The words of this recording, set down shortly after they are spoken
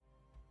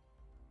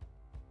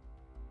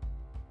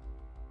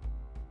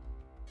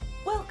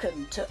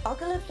Welcome to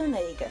Ogilvy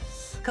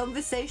Nagus,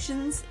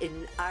 Conversations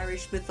in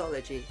Irish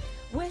Mythology,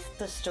 with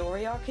the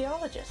story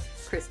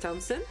archaeologists, Chris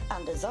Thompson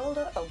and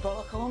Isolde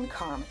O'Brolachón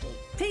Carmody.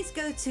 Please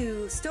go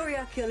to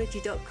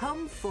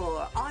storyarchaeology.com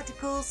for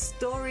articles,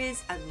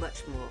 stories and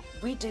much more.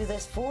 We do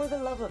this for the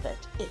love of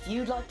it. If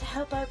you'd like to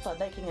help out by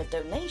making a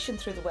donation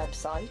through the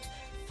website,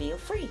 feel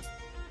free.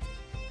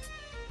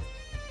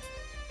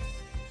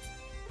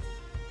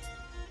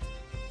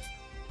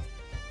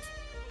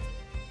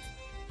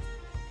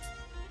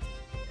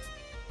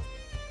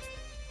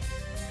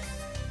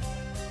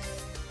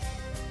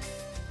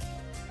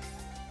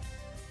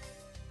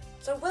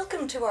 So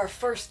welcome to our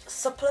first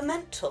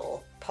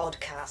supplemental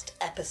podcast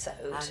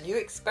episode. A new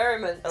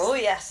experiment. Oh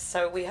yes,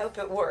 so we hope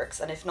it works,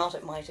 and if not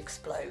it might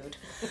explode.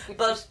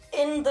 But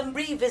in the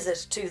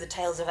revisit to the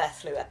Tales of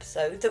Ethlu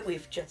episode that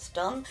we've just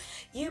done,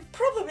 you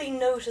probably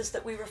noticed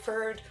that we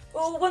referred,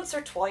 once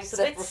or twice, a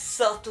bit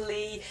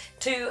subtly,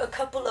 to a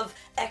couple of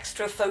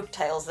extra folk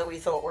tales that we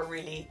thought were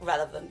really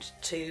relevant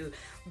to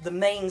the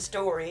main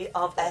story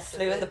of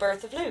Ethlu and the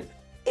Birth of Lu.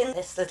 In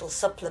this little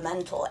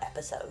supplemental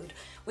episode,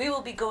 we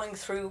will be going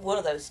through one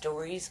of those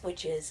stories,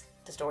 which is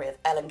the story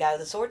of Ellengow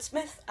the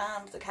Swordsmith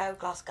and the cow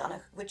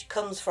Glasganach, which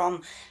comes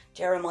from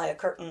Jeremiah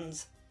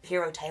Curtin's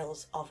Hero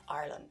Tales of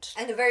Ireland.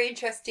 And a very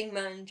interesting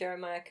man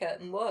Jeremiah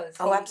Curtin was.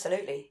 Oh,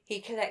 absolutely.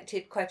 He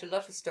collected quite a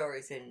lot of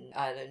stories in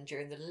Ireland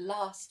during the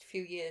last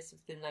few years of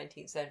the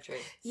 19th century.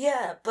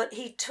 Yeah, but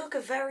he took a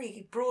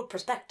very broad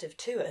perspective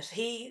to it.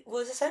 He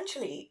was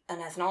essentially an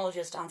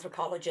ethnologist,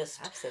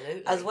 anthropologist,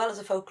 Absolutely, as well as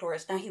a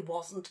folklorist. Now, he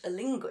wasn't a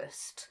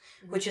linguist,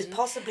 which is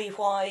possibly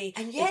why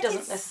it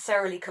doesn't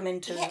necessarily come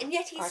into and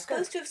yet he's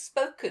supposed to have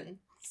spoken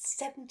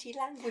 70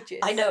 languages.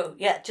 I know,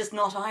 yeah, just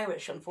not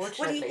Irish,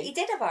 unfortunately. Well, he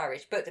did have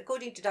Irish, but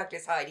according to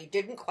Douglas Hyde, he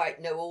didn't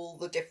quite know all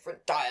the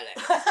different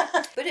dialects.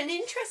 But an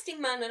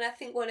interesting man, and I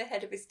think one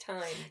ahead of his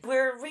time.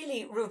 We're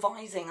really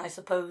revising, I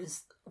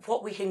suppose,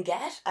 what we can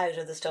get out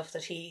of the stuff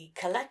that he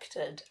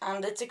collected,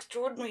 and it's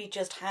extraordinary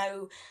just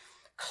how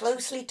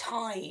closely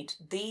tied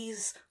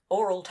these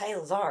oral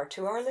tales are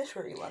to our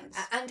literary ones.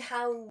 And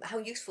how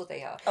useful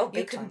they are. Oh,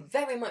 you can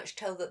very much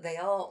tell that they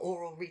are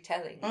oral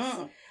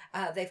retellings.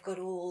 They've got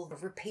all the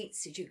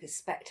repeats that you'd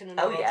expect in an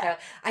oral tale.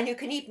 And you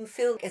can even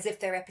feel as if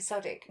they're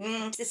episodic.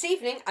 This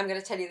evening, I'm going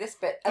to tell you this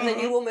bit. And then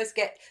you almost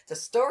get the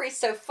story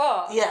so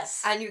far.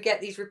 Yes. And you get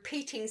these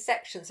repeating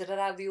sections that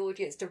allow the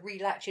audience to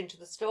relatch into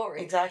the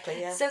story. Exactly,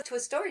 yeah. So to a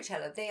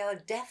storyteller, they are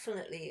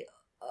definitely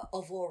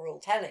of oral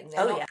telling.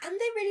 Yeah. And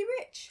they're really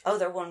rich. Oh,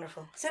 they're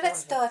wonderful. So let's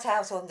start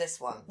out on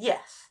this one.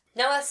 Yes.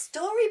 Now, our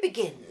story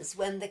begins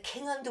when the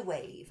King under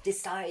Wave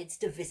decides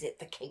to visit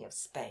the King of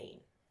Spain.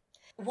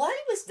 While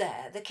he was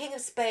there, the King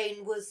of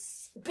Spain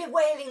was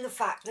bewailing the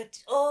fact that,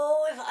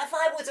 if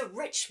I was a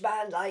rich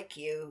man like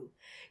you,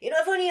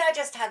 if only I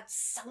just had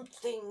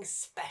something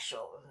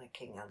special. And the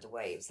King under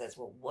Wave says,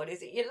 well, what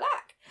is it you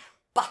lack?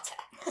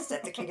 Butter,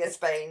 said the King of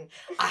Spain.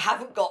 I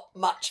haven't got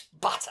much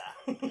butter.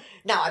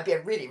 Now, I'd be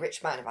a really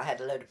rich man if I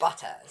had a load of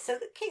butter. So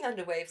the King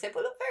under Wave said,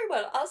 well, look, very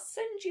well, I'll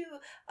send you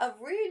a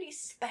really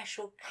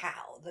special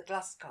cow, the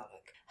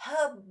Glasganach.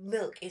 Her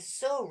milk is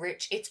so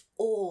rich, it's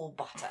all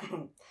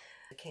butter.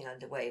 The King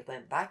under Wave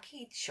went back.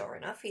 Sure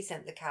enough, he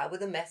sent the cow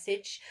with a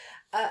message.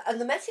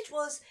 And the message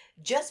was,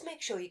 just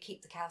make sure you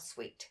keep the cow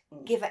sweet.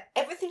 Give her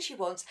everything she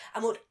wants,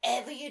 and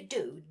whatever you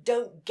do,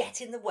 don't get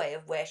in the way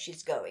of where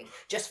she's going.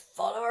 Just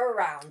follow her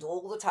around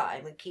all the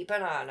time and keep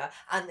an eye on her,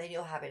 and then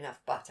you'll have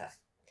enough butter.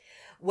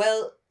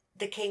 Well,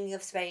 the King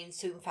of Spain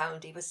soon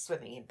found he was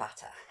swimming in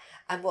butter.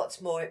 And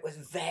what's more, it was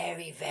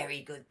very,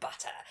 very good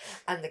butter.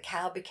 And the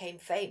cow became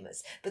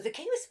famous. But the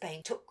King of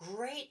Spain took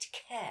great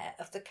care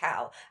of the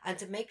cow and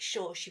to make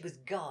sure she was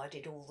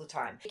guarded all the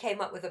time. He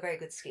came up with a very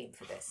good scheme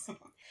for this.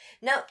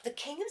 Now, the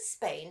King of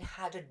Spain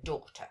had a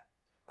daughter.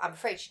 I'm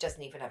afraid she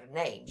doesn't even have a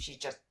name. She's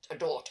just a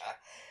daughter.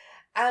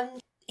 And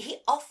he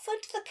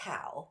offered the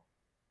cow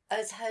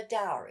as her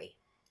dowry.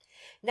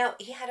 Now,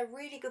 he had a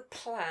really good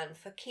plan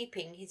for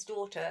keeping his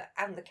daughter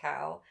and the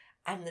cow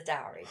and the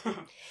dowry,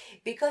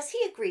 because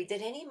he agreed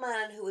that any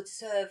man who would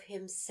serve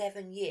him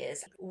 7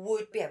 years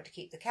would be able to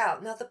keep the cow.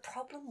 Now, the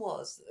problem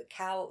was that the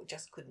cow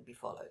just couldn't be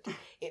followed.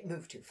 It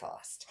moved too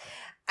fast.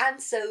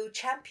 And so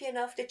champion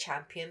after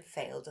champion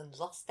failed and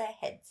lost their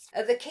heads.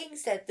 The king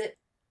said that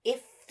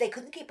if they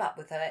couldn't keep up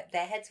with her,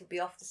 their heads would be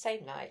off the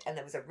same night, and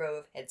there was a row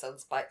of heads on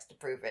spikes to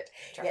prove it.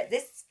 Sure. Yet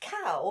this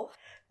cow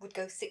would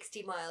go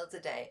 60 miles a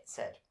day, it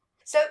said.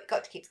 So he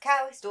got to keep the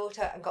cow, his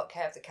daughter, and got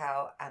care of the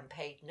cow and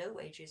paid no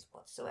wages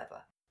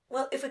whatsoever.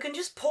 Well, if we can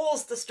just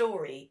pause the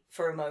story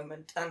for a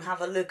moment and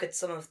have a look at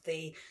some of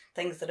the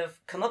things that have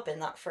come up in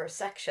that first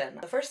section.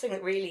 The first thing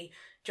that really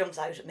jumps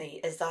out at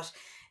me is that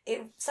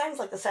it sounds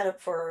like the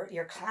setup for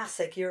your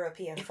classic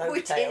European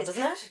folk tale,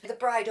 doesn't it? The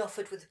bride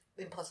offered with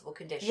impossible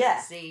conditions.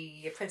 Yeah.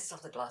 The Princess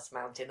of the Glass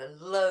Mountain and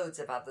loads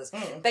of others.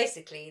 Mm.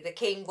 Basically, the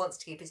king wants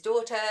to keep his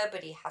daughter,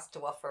 but he has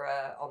to offer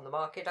her on the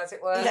market, as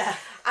it were. Yeah.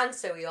 And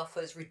so he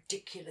offers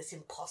ridiculous,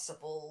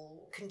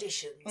 impossible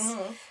conditions.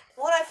 Mhm.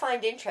 What I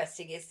find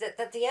interesting is that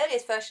the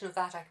earliest version of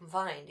that I can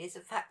find is,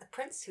 in fact, the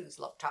prince who's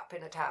locked up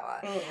in a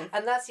tower. Mm.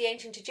 And that's the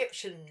ancient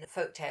Egyptian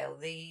folktale,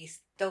 the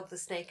dog, the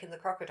snake and the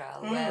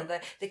crocodile, where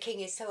the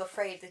king is so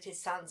afraid that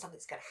his son,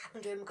 something's going to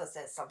happen to him because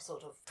there's some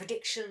sort of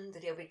prediction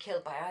that he'll be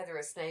killed by either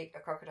a snake, a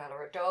crocodile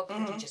or a dog,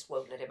 that he just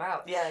won't let him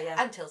out. Yeah,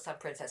 yeah. Until some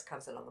princess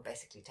comes along and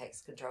basically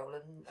takes control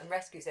and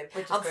rescues him.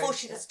 Which is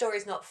Unfortunately, great, the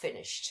story's not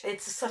finished.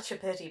 It's such a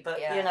pity, but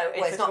Yeah. you know,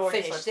 Well, it's not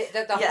gorgeous finished.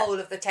 one. The Yeah. whole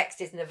of the text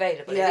isn't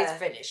available. Yeah. It is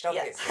finished,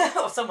 obviously. Yeah.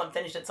 Or someone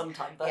finished it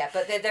sometime, but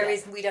But there yeah.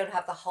 is. We don't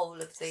have the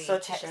whole of the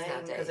such a text shame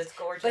nowadays. because it's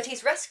gorgeous. But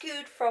he's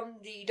rescued from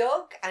the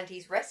dog, and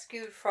he's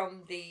rescued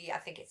from I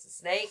think it's a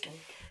snake.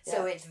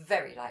 So Yeah. it's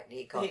very likely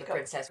He the got-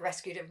 princess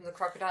rescued him from the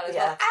crocodile as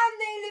Yeah. well,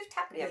 and they lived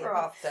happily ever Yeah.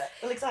 after.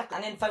 Well, exactly.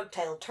 And in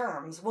folktale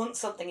terms, once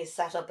something is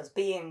set up as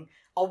being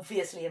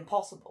obviously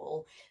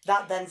impossible,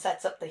 that then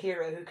sets up the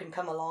hero who can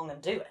come along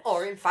and do it.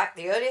 Or in fact,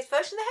 the earliest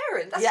version of the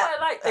heron. That's Yeah, why I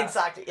like that.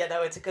 Exactly. You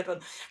know, it's a good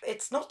one.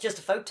 It's not just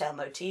a folktale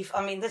motif.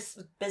 I mean, this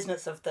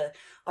business of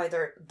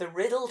either the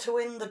riddle to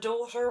win the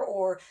daughter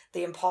or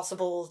the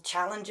impossible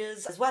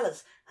challenges, as well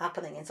as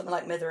happening in something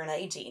like Mither and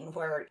Aideen,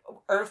 where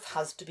Earth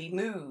has to be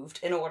moved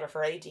in order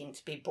for Aideen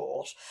to be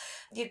bought.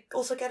 You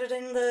also get it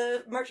in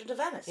the Merchant of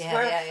Venice,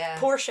 where yeah.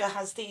 Portia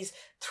has these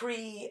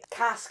 3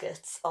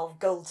 caskets of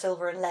gold,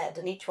 silver, and lead,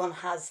 and each one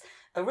has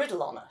a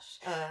riddle on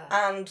it.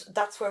 And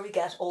that's where we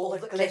get all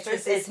the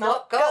glitters is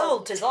not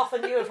gold. 'Tis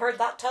often you have heard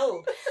that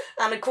told.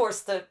 And of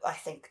course, I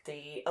think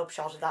the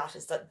upshot of that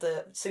is that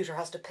the suitor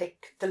has to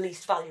pick the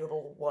least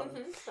valuable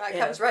one. That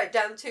Yeah. comes right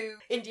down to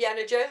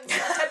Indiana Jones and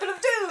the Temple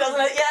of Doom.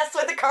 Doesn't it? Yes,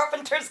 with the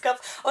carpenter's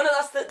cup. Oh no,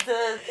 that's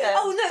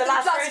the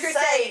Last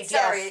Crusade.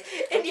 Sorry,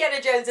 Yes.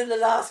 Indiana Jones and the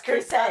Last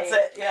Crusade. That's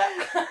it,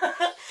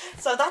 yeah.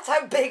 So that's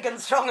how big and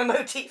strong a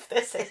motif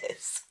this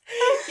is.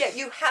 Yeah,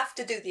 you have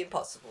to do the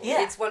impossible.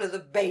 Yeah. It's one of the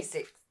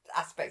basic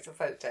aspects of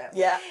folktale.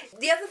 Yeah.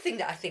 The other thing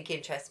that I think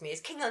interests me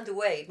is King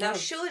Underwave. Now,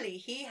 surely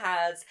he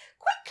has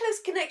quite close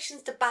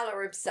connections to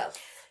Balor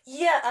himself.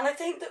 Yeah, and I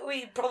think that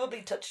we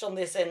probably touched on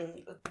this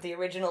in the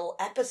original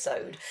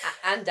episode.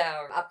 And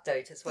our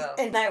update as well.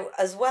 And now,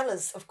 as well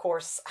as, of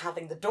course,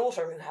 having the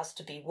daughter who has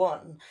to be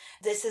won,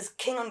 this is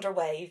King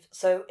Underwave,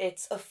 so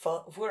it's a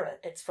Fwrdd.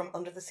 It's from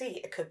under the sea.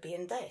 It could be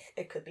Indech.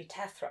 It could be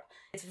Tethra.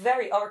 It's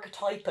very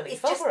archetypally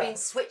It's just Fwrdd. been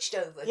switched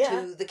over Yeah.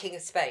 to the King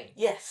of Spain.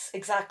 Yes,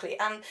 exactly.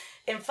 And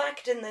in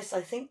fact, in this,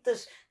 I think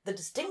that the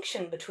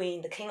distinction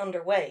between the King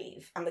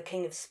Underwave and the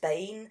King of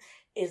Spain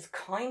is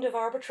kind of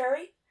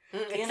arbitrary.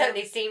 It You know,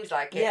 certainly seems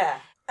like it. Yeah.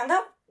 And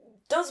that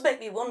does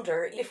make me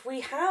wonder if we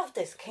have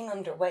this King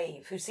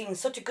Underwave who seems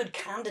such a good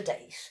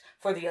candidate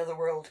for the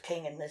Otherworld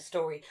King in this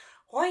story.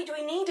 Why do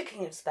we need a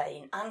King of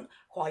Spain? And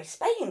why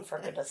Spain, for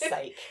goodness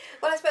sake?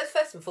 Well, I suppose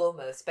first and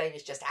foremost, Spain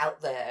is just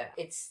out there.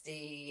 It's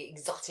the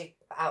exotic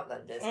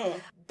outlanders. A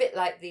bit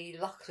like the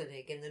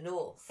Lochlannig in the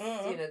north.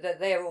 You know,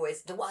 they're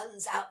always the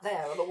ones out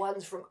there or the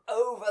ones from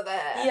over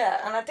there.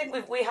 Yeah, and I think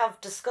we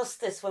have discussed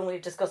this when we've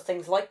discussed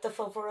things like the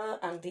Fwrdd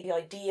and the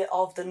idea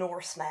of the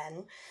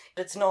Norsemen.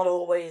 It's not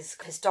always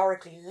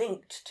historically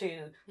linked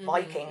to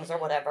Vikings or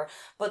whatever,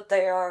 but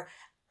they are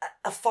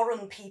a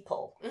foreign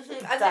people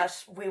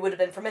that we would have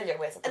been familiar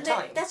with at the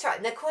time. That's right,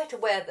 and they're quite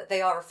aware that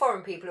they are a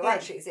foreign people who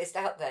actually exist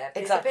out there.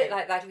 But Exactly. It's a bit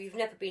like that. If you've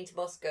never been to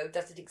Moscow,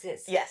 does it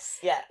exist? Yes,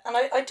 yeah. And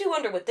I do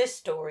wonder with this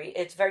story,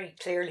 it's very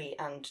clearly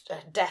and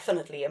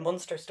definitely a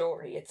Munster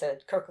story. It's a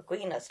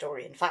Kirkagwina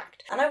story, in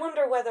fact. And I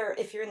wonder whether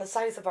if you're in the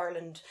south of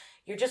Ireland,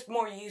 you're just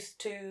more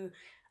used to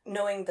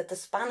knowing that the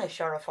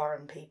Spanish are a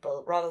foreign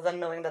people rather than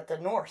knowing that the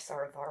Norse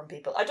are a foreign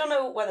people. I don't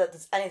know whether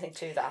there's anything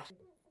to that.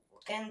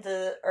 In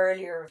the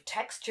earlier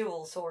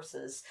textual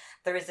sources,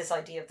 there is this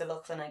idea of the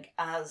Lochlannig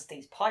as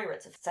these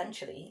pirates,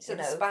 essentially. So you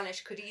the know.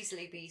 Spanish could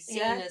easily be seen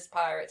Yeah. as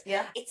pirates.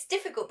 Yeah. It's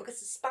difficult because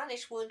the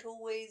Spanish weren't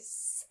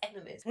always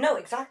enemies. No,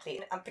 exactly.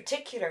 And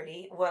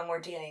particularly when we're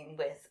dealing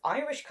with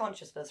Irish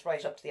consciousness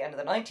right up to the end of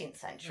the 19th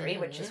century,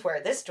 which is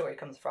where this story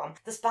comes from,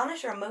 the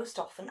Spanish are most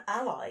often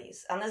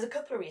allies. And there's a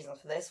couple of reasons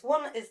for this.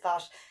 One is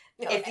that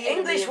if the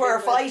English were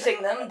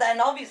fighting them,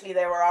 then obviously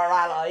they were our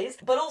allies.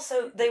 But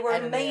also they were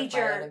a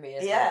major enemy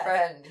is my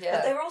friend. Yeah.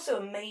 But they were also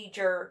a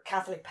major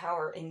Catholic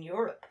power in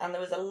Europe, and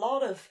there was a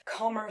lot of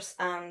commerce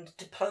and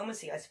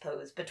diplomacy, I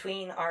suppose,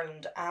 between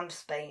Ireland and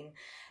Spain,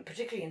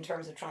 particularly in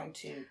terms of trying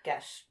to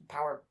get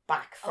power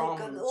back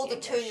from all the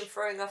English. toing and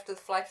froing after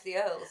the flight of the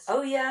Earls.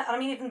 Oh yeah, I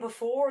mean even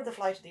before the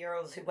flight of the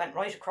Earls, who went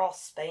right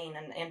across Spain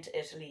and into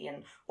Italy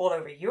and all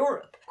over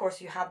Europe. Of course,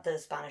 you had the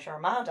Spanish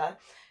Armada,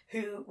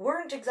 who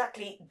weren't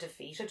exactly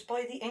defeated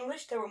by the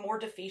English; they were more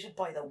defeated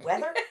by the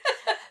weather.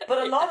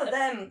 But a lot of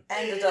them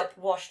ended up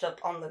washed up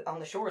on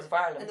the shores of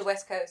Ireland. And the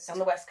West Coast. On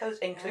the West Coast,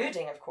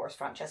 including, of course,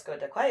 Francesco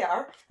de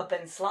Cuellar up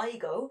in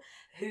Sligo,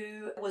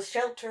 who was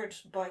sheltered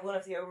by one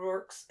of the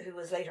O'Rourkes, who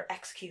was later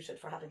executed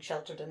for having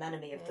sheltered an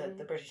enemy of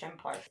the British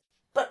Empire.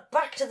 But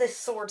back to this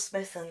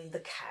swordsmith and the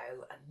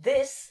cow, and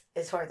this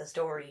is where the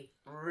story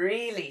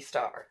really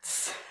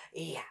starts.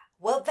 Yeah.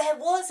 Well, there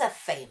was a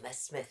famous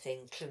smith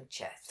in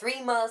Cloncha,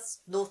 3 miles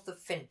north of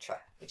Fintra,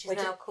 which is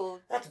now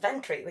called... That's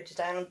Ventry, which is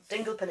down on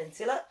Dingle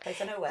Peninsula,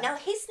 place I know well. Now,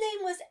 his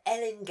name was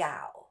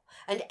Ellingow,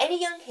 and any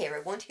young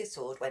hero wanting a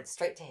sword went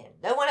straight to him.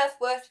 No one else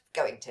worth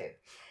going to.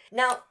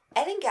 Now,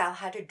 Ellingow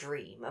had a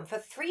dream, and for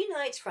 3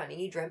 nights running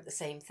he dreamt the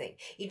same thing.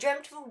 He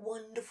dreamt of a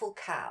wonderful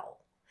cow.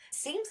 It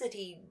seems that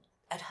he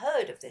had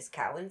heard of this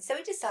cow, and so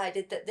he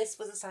decided that this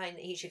was a sign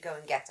that he should go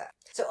and get her.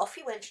 So off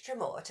he went to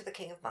Tremor, to the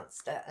King of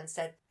Munster, and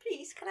said,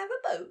 "Please, can I have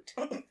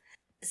a boat?"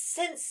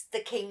 Since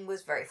the king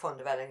was very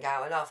fond of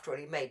Ellingow, and after all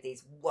he made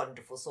these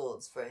wonderful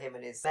swords for him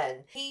and his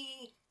men,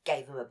 he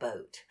gave him a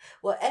boat.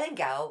 Well,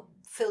 Ellingow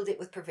filled it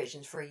with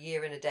provisions for a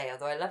year and a day,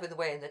 although I love in the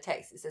way in the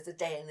text it says a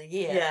day and a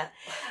year. Yeah.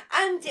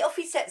 And off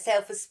he set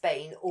sail for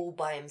Spain all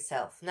by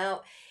himself.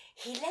 Now,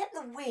 he let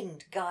the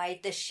wind guide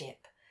the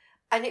ship,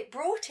 and it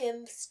brought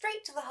him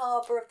straight to the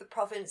harbour of the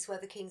province where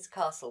the king's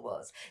castle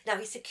was. Now,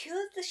 he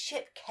secured the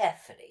ship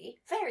carefully,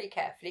 very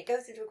carefully, it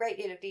goes into a great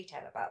deal of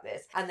detail about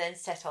this, and then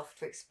set off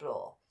to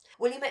explore.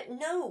 Well, he met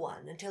no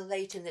one until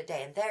late in the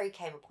day, and there he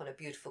came upon a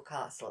beautiful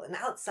castle, and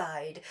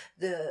outside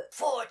the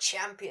 4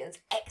 champions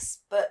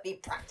expertly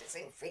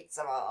practising feats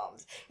of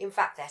arms. In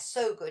fact, they're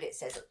so good it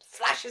says that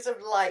flashes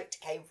of light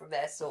came from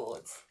their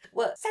swords.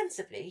 Well,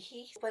 sensibly,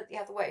 he went the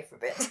other way for a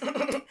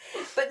bit.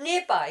 But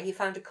nearby he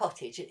found a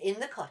cottage, and in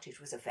the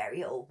cottage was a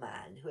very old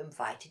man who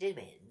invited him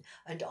in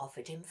and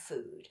offered him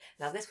food.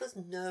 Now, this was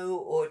no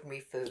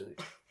ordinary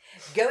food.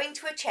 Going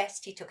to a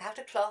chest, he took out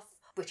a cloth,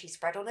 which he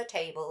spread on a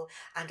table,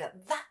 and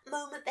at that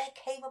moment there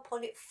came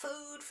upon it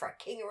food for a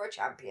king or a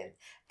champion.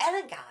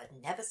 Ellingow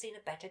had never seen a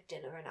better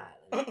dinner in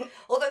Ireland.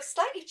 Although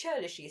slightly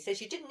churlish, he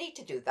says, "You didn't need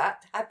to do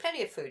that. I had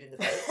plenty of food in the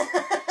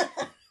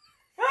boat."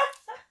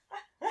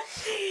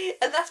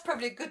 And that's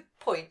probably a good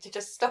point to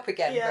just stop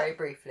again very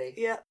briefly.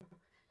 Yeah.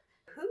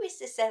 Who is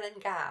this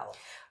Ellingow?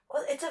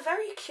 Well, it's a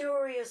very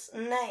curious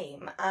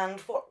name,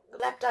 and what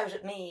leapt out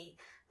at me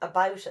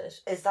about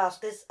it is that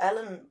this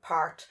Ellen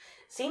part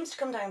seems to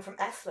come down from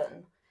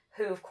Ethlin,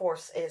 who of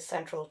course is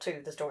central to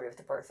the story of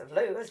the birth of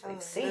Lugh, as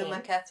we've seen. Lugh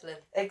Mac Ethlin.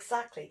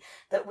 Exactly.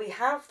 That we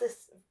have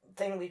this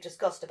thing we've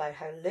discussed about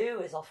how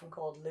Lugh is often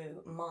called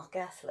Lugh Mac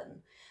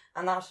Ethlin,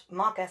 and that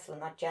Mac Ethlin,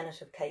 that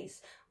genitive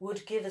case,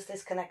 would give us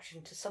this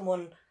connection to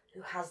someone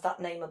who has that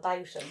name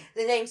about him.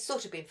 The name's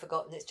sort of been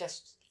forgotten, it's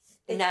just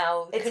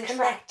now it's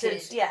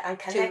connected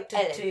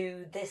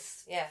to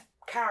this Yeah.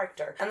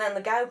 character. And then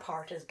the Gow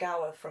part is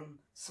Gowa from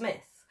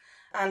Smith.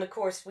 And of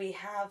course we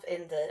have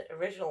in the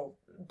original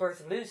Birth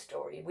of Lugh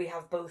story, we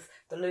have both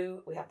the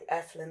Lugh, we have the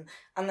Ethlin,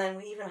 and then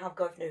we even have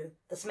Govnu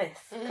the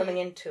Smith coming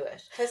into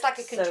it. So it's like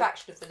a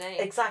contraction of the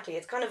name. Exactly.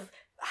 It's kind of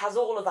has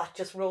all of that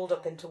just rolled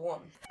up into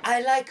one.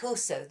 I like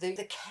also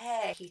the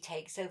care he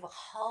takes over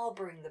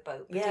harbouring the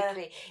boat,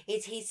 particularly.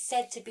 He's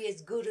said to be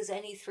as good as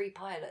any 3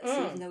 pilots,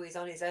 even though he's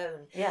on his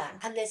own. Yeah.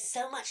 And there's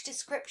so much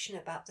description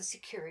about the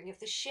securing of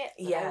the ship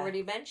that I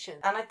already mentioned.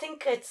 And I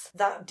think it's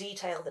that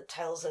detail that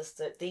tells us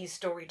that these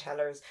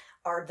storytellers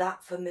are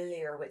that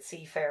familiar with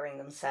seafaring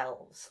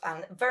themselves.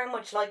 And very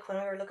much like when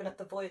we were looking at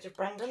the Voyage of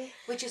Brendan.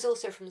 Which is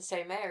also from the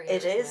same area,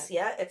 It isn't is,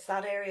 yeah. It's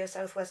that area,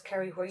 Southwest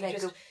Kerry, where you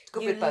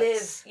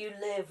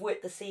live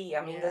with the sea.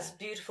 I mean, there's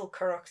beautiful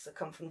currachs that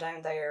come from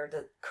down there.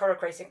 The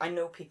currach racing, I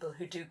know people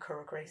who do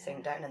currach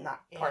racing down in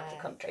that part of the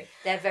country.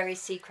 They're very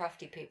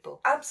sea-crafty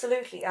people.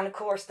 Absolutely. And of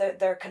course,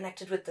 they're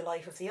connected with the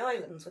life of the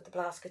islands, with the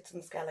Blaskets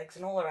and the Skelligs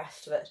and all the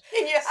rest of it.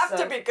 And you have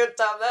to be good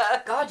down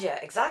there. God, yeah,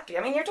 exactly.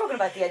 I mean, you're talking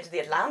about the edge of the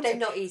Atlantic. They're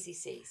not easy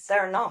seas.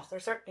 They're not.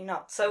 They're certainly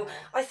not. So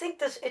I think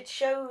that it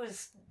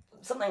shows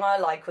something I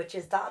like, which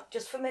is that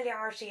just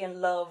familiarity and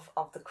love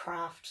of the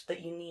craft that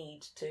you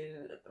need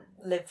to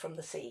live from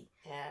the sea.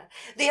 Yeah.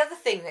 The other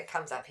thing that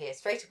comes up here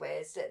straight away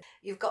is that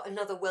you've got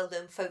another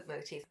well-known folk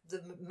motif,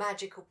 the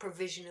magical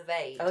provision of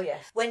aid. Oh,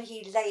 yes. When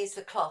he lays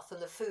the cloth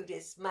and the food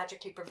is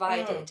magically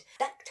provided,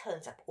 that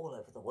turns up all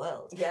over the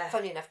world. Yeah.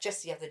 Funny enough,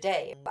 just the other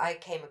day, I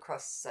came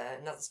across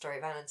another story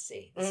of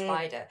Anansi, the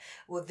spider.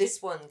 Well,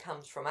 this one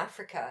comes from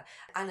Africa.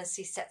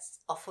 Anansi sets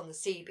off on the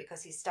sea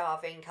because he's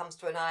starving, comes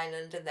to an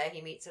island, and there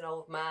he meets an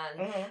old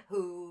man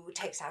who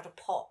takes out a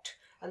pot.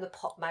 And the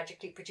pot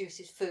magically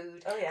produces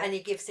food. Oh, yeah. And he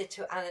gives it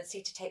to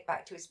Anansi to take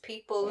back to his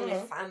people and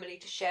his family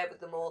to share with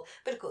them all.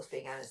 But of course,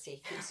 being Anansi,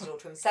 he keeps it all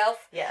to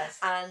himself. Yes.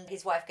 And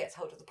his wife gets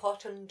hold of the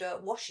pot and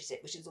washes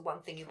it, which is the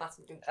one thing you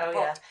mustn't do to the pot.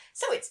 Yeah.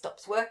 So it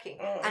stops working.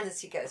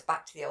 Anansi goes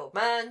back to the old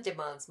man,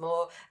 demands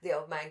more. The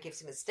old man gives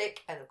him a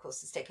stick. And of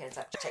course, the stick ends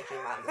up taking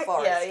him around the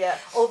forest. Yeah.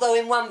 Although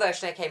in one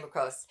version I came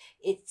across,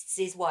 it's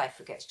his wife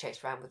who gets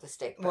chased around with the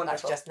stick. But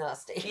Wonderful. That's just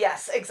nasty.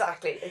 Yes,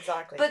 exactly.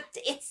 But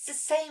it's the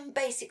same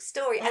basic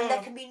story. And there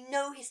can be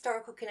no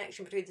historical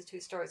connection between the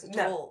 2 stories at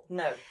all.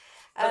 No.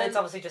 But it's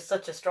obviously just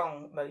such a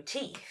strong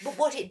motif. But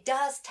what it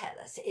does tell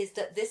us is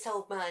that this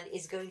old man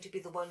is going to be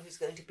the one who's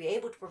going to be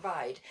able to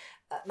provide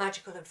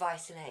magical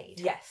advice and aid.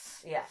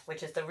 Yes, yeah,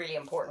 which is the really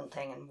important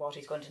thing and what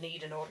he's going to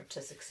need in order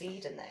to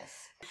succeed in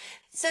this.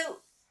 So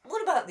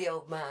What about the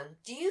old man?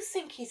 Do you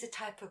think he's a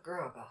type of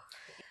Grogu?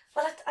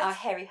 Well, Our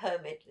hairy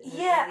hermit.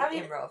 yeah, I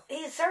mean, Imrov.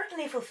 he's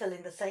certainly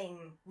fulfilling the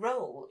same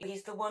role.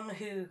 He's the one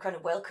who kind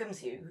of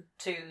welcomes you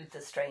to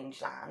the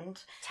strange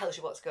land. Tells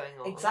you what's going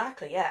on.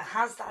 Exactly, yeah,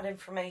 has that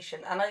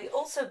information. And I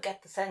also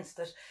get the sense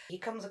that he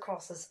comes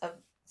across as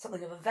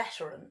something of a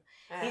veteran.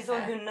 He's the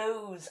one who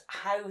knows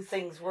how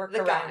things work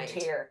The around guide.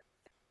 here.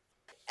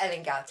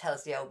 Elendil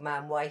tells the old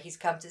man why he's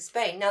come to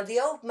Spain. Now,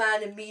 the old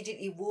man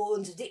immediately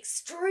warns of the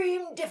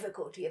extreme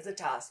difficulty of the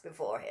task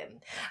before him.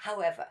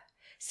 However,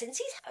 since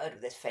he's heard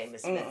of this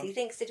famous myth, he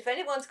thinks that if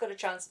anyone's got a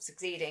chance of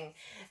succeeding,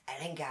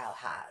 Elendil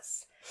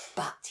has.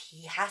 But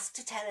he has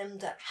to tell him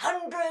that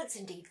hundreds,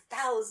 indeed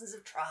thousands,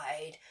 have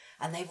tried,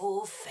 and they've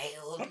all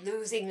failed,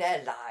 losing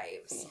their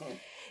lives.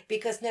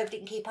 Because nobody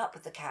can keep up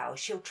with the cow.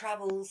 She'll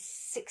travel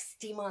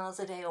 60 miles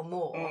a day or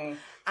more.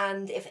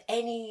 And if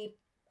any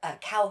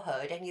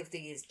cowherd, any of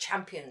these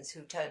champions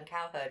who turn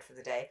cowherd for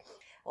the day,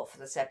 or for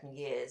the 7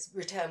 years,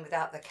 return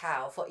without the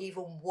cow for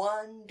even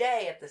 1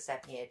 day of the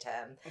 7-year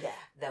term,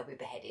 they'll be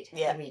beheaded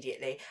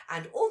immediately.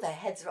 And all their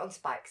heads are on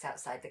spikes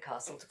outside the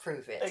castle to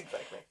prove it.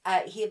 Exactly.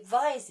 He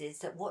advises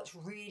that what's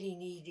really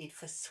needed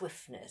for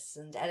swiftness,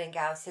 and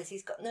Elendil says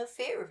he's got no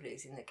fear of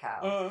losing the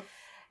cow.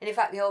 And in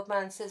fact, the old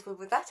man says, well,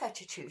 with that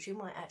attitude, you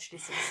might actually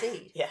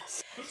succeed.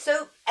 Yes.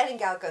 So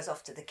Elendil goes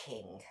off to the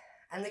king.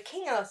 And the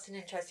king asked an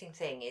interesting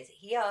thing.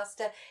 He asked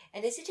her,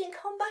 and is it in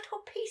combat or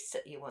peace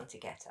that you want to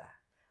get her?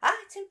 Ah,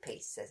 it's in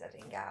peace, says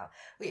Elendil.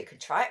 Well, you can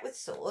try it with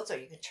swords or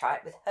you can try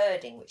it with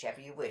herding,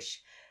 whichever you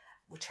wish.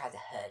 We'll try the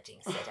herding,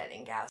 said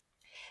Elendil.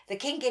 The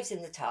king gives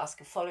him the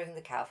task of following the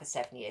cow for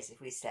 7 years,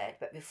 as we said,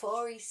 but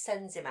before he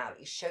sends him out,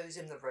 he shows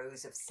him the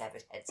rows of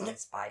severed heads on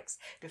spikes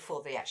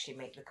before they actually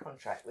make the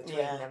contract between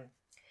them.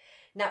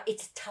 Now,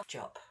 it's a tough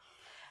job.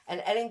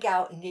 And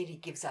Elendil nearly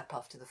gives up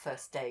after the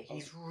first day.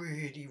 He's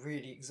really,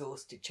 really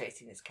exhausted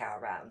chasing this cow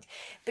around.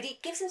 But he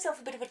gives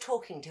himself a bit of a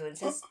talking to and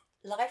says,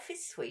 life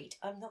is sweet,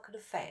 I'm not going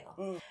to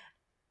fail.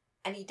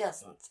 And he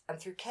doesn't. And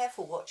through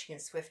careful watching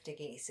and swift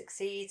digging, he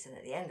succeeds. And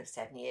at the end of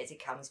 7 years, he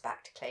comes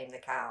back to claim the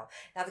cow.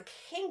 Now, the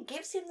king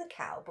gives him the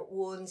cow, but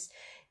warns,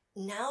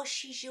 now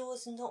she's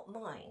yours, not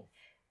mine.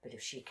 But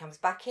if she comes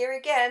back here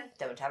again,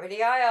 don't have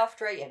any eye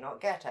after her, you'll not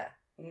get her.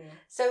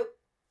 So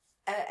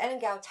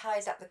Elendil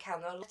ties up the cow.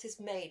 Now, a lot is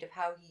made of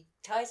how he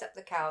ties up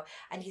the cow,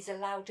 and he's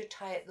allowed to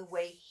tie it the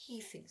way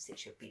he thinks it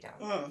should be done.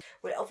 Well,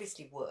 it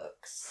obviously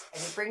works,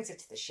 and he brings her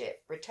to the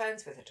ship,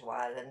 returns with her to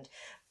Ireland,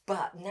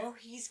 but now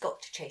he's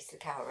got to chase the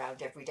cow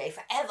around every day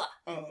forever,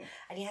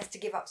 and he has to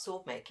give up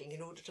sword making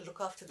in order to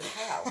look after the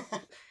cow.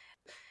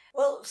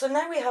 Well, so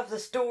now we have the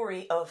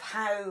story of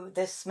how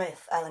this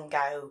smith,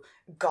 Elendil,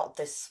 got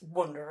this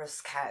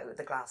wondrous cow,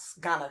 the glass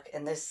gannoch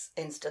in this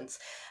instance.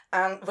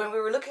 And when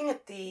we were looking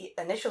at the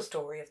initial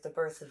story of the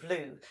birth of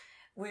Lugh,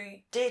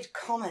 we did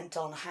comment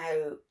on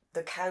how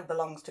the cow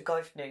belongs to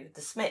Goifnu,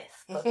 the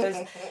smith, but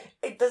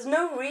there's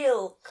no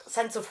real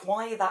sense of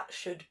why that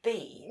should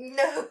be.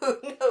 No,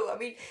 I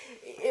mean,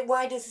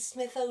 why does a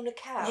smith own a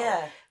cow?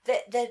 Yeah.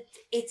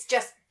 It's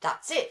just,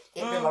 that's it.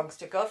 It belongs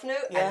to Goifnu,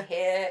 and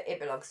here it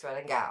belongs to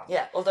Elendil.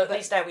 Yeah, although at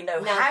least now we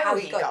know how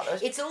he got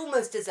it. It's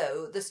almost as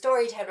though the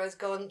storyteller has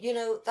gone,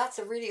 that's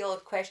a really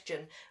odd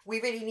question. We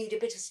really need a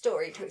bit of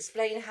story to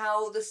explain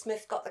how the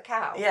smith got the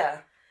cow. Yeah.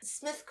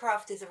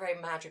 Smithcraft is a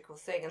very magical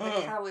thing, and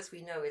the cow, as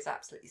we know, is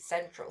absolutely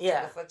central to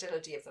the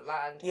fertility of the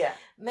land. Yeah.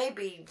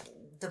 Maybe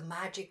the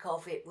magic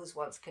of it was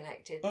once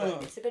connected,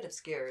 but it's a bit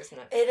obscure, isn't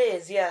it? It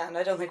is, yeah, and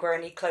I don't think we're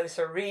any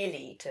closer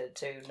really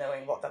to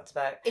knowing what that's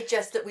about. It's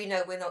just that we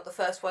know we're not the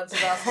first ones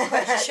to ask the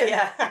question.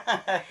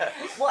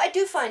 What I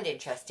do find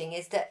interesting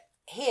is that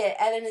here,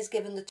 Ellen is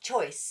given the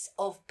choice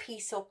of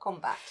peace or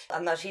combat.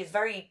 And that he's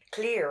very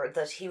clear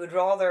that he would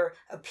rather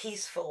a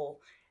peaceful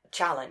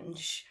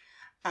challenge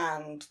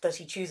and that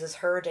he chooses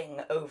herding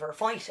over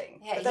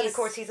fighting. But then, of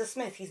course, he's a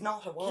smith. He's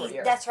not a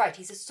warrior. That's right.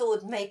 He's a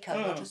sword maker,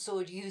 not a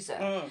sword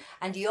user.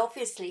 And he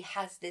obviously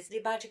has the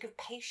magic of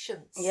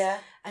patience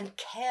and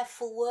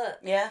careful work.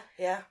 Yeah.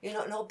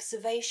 An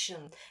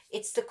observation.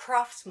 It's the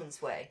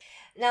craftsman's way.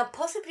 Now,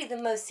 possibly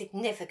the most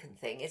significant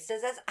thing is that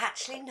there's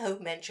actually no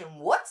mention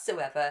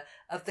whatsoever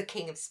of the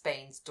King of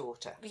Spain's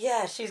daughter.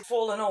 Yeah, she's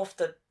fallen off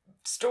the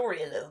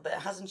story a little bit,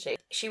 hasn't she?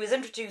 She was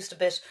introduced a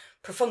bit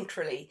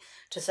perfunctorily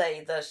to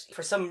say that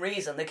for some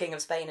reason the King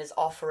of Spain is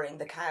offering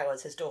the cow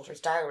as his daughter's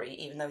dowry,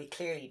 even though he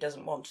clearly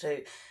doesn't want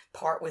to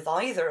part with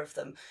either of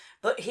them.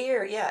 But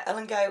here,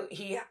 Elendil,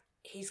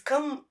 he's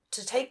come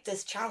to take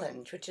this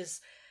challenge, which is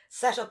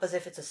set up as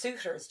if it's a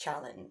suitor's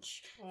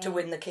challenge to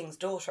win the king's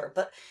daughter,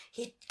 but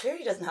he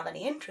clearly doesn't have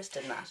any interest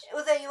in that.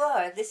 Well, there you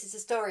are. This is a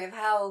story of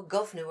how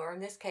Goifnu, or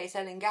in this case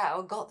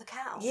Elendil, got the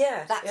cow.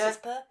 Yeah. That's his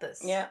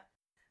purpose. Yeah.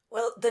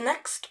 Well, the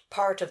next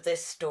part of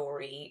this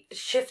story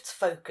shifts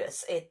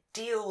focus. It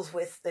deals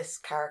with this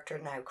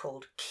character now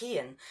called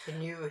Cian. The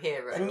new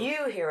hero. A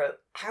new hero.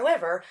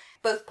 However,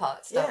 both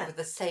parts start with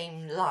the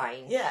same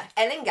line. Yeah.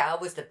 Elendil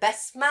was the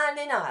best man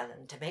in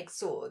Ireland to make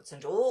swords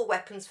and all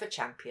weapons for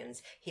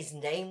champions. His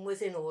name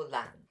was in all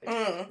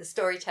land. The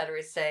storyteller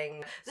is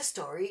saying the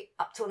story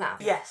up till now.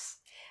 Yes.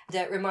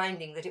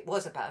 reminding that it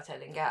was about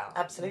Elendil.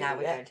 Absolutely, Now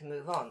we're going to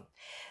move on.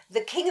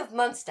 The King of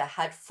Munster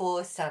had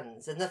 4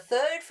 sons, and the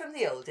third from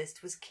the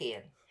oldest was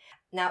Cian.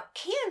 Now,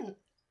 Cian,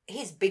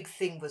 his big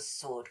thing was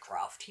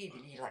swordcraft. He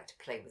liked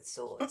to play with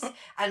swords.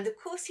 And of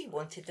course he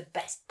wanted the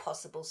best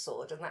possible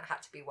sword, and that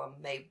had to be one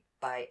made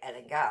by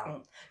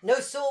Elendil.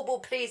 No sword will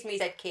please me,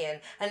 said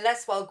Cian,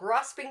 unless while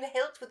grasping the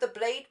hilt with the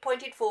blade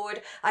pointed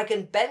forward, I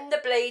can bend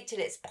the blade till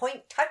its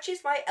point touches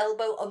my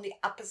elbow on the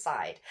upper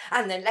side,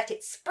 and then let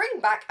it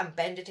spring back and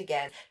bend it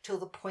again till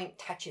the point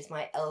touches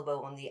my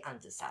elbow on the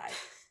underside.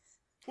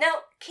 Now,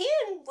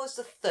 Cian was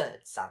the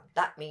 3rd son.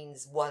 That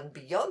means one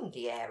beyond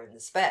the heir and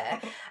the spare,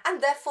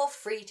 and therefore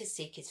free to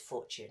seek his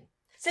fortune.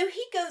 So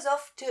he goes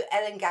off to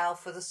Elendil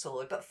for the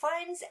sword, but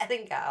finds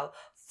Elendil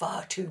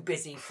far too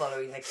busy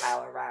following the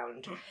cow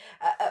around,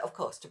 of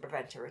course, to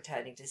prevent her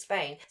returning to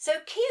Spain. So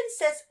Cian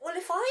says, well,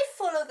 if I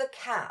follow the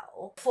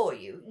cow for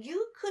you,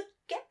 you could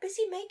get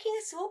busy making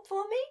a sword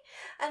for me?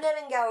 And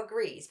Elendil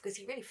agrees, because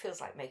he really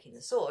feels like making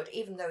the sword,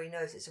 even though he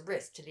knows it's a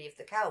risk to leave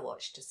the cow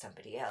watch to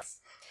somebody else.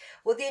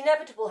 Well, the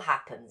inevitable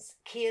happens.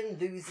 Cian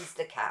loses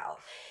the cow.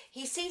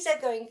 He sees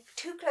her going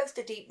too close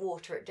to deep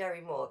water at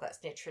Derry Moor,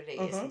 that's near Tralee,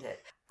 isn't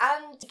it?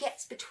 And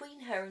gets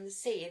between her and the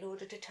sea in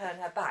order to turn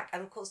her back.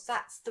 And of course,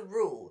 that's the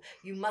rule.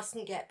 You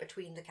mustn't get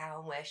between the cow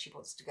and where she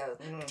wants to go,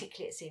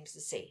 particularly it seems the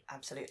sea.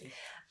 Absolutely.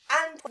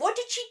 And what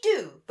did she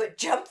do but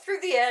jump through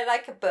the air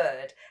like a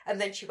bird? And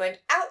then she went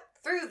out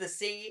through the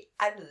sea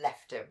and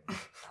left him.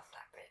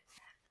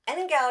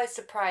 Elendil is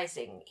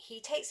surprising.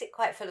 He takes it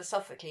quite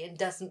philosophically and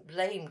doesn't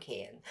blame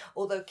Cian,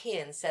 although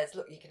Cian says,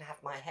 look, you can have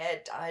my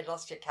head, I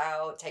lost your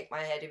cow, take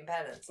my head in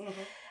penance.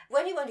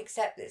 When he won't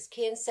accept this,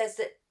 Cian says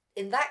that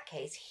in that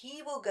case,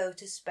 he will go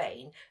to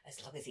Spain,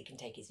 as long as he can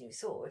take his new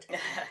sword,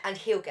 and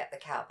he'll get the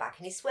cow back.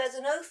 And he swears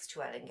an oath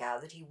to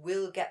Elendil that he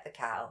will get the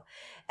cow.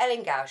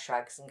 Elendil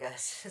shrugs and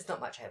goes, there's not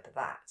much hope of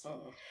that.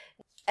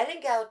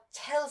 Elendil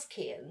tells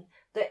Cian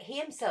that he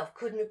himself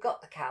couldn't have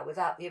got the cow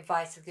without the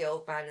advice of the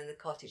old man in the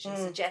cottage, and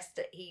suggests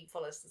that he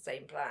follows the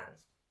same plan.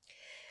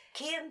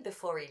 Cian,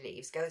 before he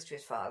leaves, goes to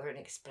his father and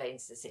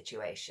explains the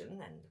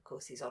situation, and of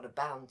course he's honour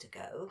bound to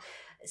go,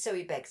 so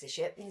he begs a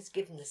ship and is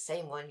given the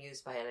same one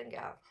used by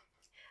Elendil.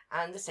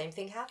 And the same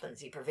thing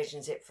happens. He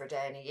provisions it for a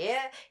day and a year.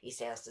 He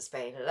sails to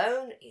Spain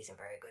alone. He's a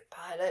very good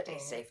pilot. He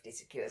safely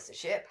secures the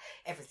ship.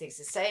 Everything's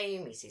the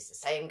same. He sees the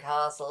same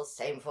castles,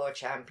 same 4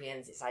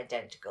 champions. It's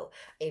identical.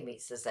 He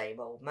meets the same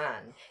old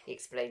man. He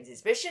explains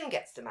his mission,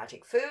 gets the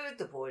magic food,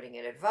 the warning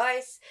and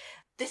advice.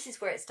 This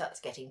is where it starts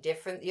getting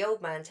different. The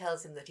old man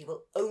tells him that he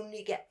will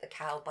only get the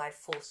cow by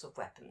force of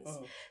weapons.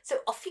 So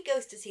off he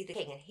goes to see the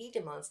king, and he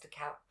demands the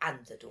cow and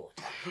the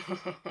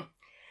daughter.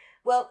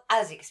 Well,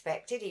 as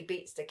expected, he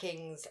beats the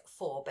king's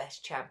 4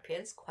 best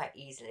champions quite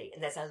easily,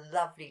 and there's a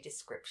lovely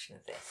description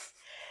of this.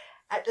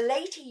 At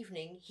late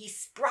evening, he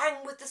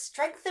sprang with the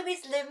strength of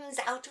his limbs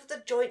out of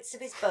the joints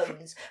of his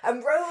bones,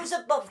 and rose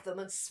above them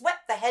and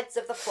swept the heads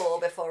of the 4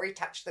 before he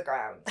touched the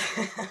ground.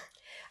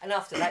 And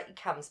after that he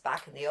comes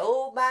back, and the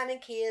old man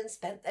and Cian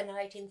spent the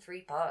night in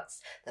 3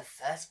 parts. The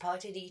first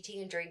part in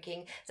eating and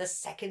drinking, the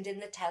second in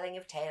the telling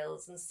of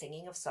tales and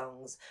singing of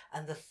songs,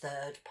 and the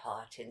 3rd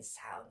part in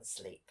sound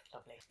sleep.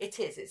 Lovely. It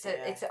is.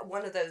 It's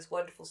one of those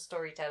wonderful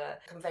storyteller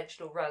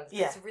conventional runs.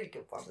 Yeah. It's a really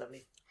good one.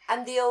 Lovely.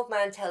 And the old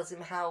man tells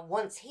him how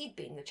once he'd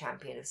been the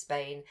champion of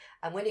Spain,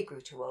 and when he grew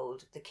too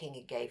old, the king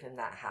had gave him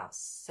that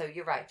house. So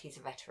you're right, he's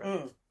a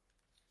veteran.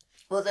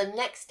 Well, the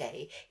next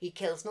day, he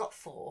kills not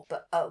 4,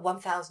 but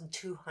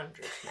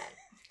 1,200 men.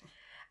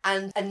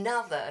 And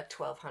another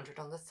 1,200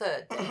 on the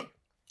 3rd day.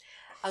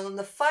 And on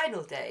the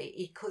final day,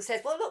 he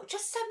says, well, look,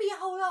 just send me your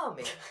whole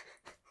army.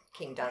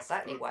 King does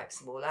that, and he wipes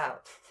them all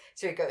out.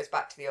 So he goes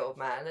back to the old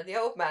man, and the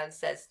old man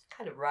says,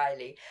 kind of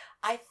wryly,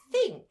 I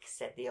think,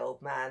 said the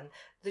old man,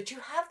 that you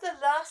have the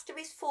last of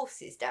his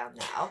forces down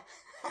now.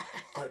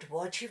 But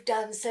what you've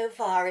done so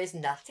far is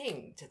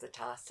nothing to the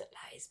task that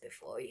lies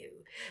before you.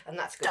 And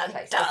that's a good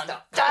place to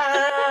stop.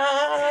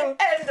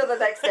 End of the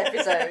next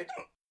episode.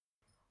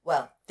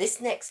 Well,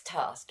 this next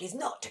task is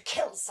not to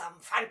kill some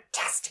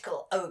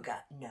fantastical ogre.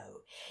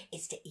 No,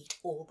 it's to eat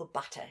all the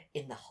butter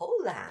in the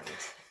whole land.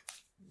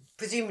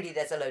 Presumably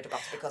there's a load of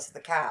butter because of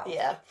the cow.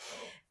 Yeah.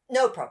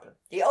 No problem.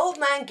 The old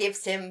man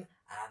gives him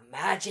a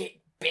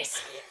magic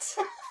biscuit.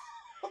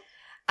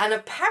 And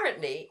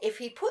apparently, if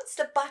he puts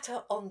the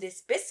butter on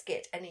this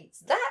biscuit and eats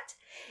that,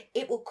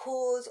 it will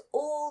cause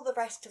all the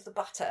rest of the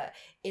butter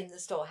in the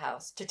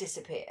storehouse to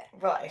disappear.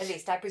 Right. At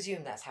least I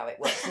presume that's how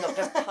it works, not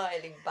just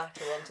piling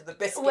butter onto the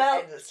biscuit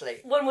endlessly.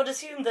 One would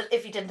assume that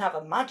if he didn't have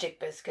a magic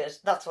biscuit,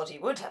 that's what he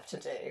would have to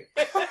do.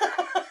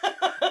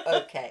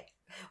 Okay.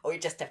 Or you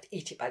just have to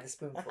eat it by the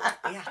spoonful.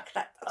 Yeah,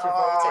 that's revolting.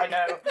 Oh, I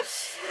know.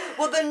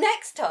 Well, the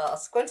next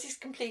task, once he's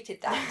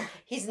completed that,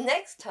 his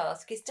next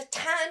task is to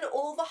tan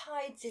all the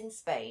hides in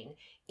Spain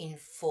in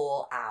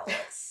 4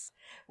 hours.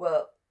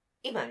 Well,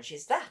 he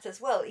manages that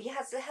as well. He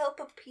has the help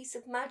of a piece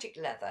of magic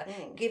leather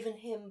given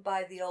him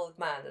by the old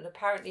man, and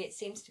apparently it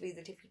seems to be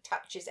that if he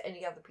touches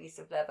any other piece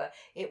of leather,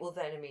 it will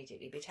then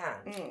immediately be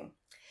tanned.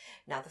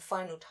 Now, the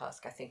final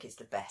task, I think, is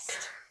the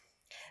best.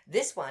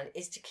 This one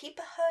is to keep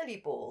a hurley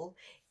ball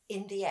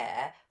in the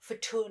air for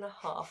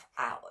 2.5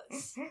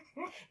 hours.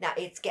 Now,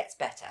 it gets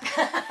better.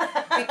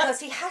 Because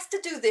he has to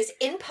do this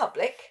in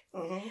public,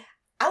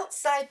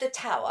 outside the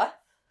tower,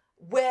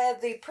 where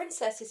the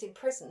princess is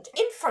imprisoned,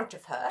 in front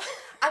of her,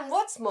 and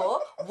what's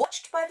more,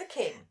 watched by the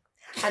king.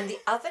 And the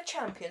other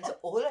champions are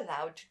all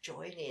allowed to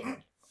join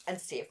in and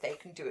see if they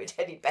can do it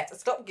any better.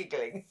 Stop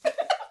giggling.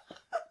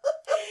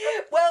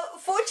 Well,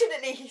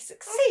 fortunately, he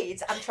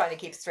succeeds. I'm trying to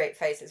keep a straight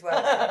face as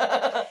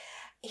well.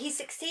 He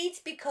succeeds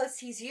because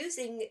he's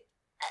using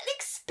an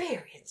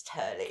experienced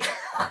hurley,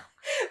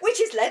 which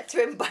is lent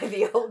to him by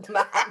the old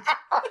man.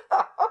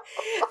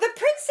 The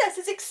princess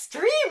is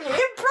extremely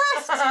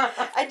impressed,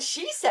 and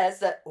she says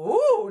that,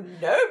 "Ooh,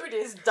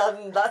 nobody's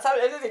done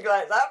anything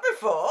like that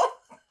before."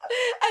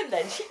 And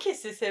then she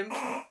kisses him.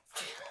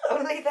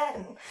 Only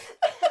then.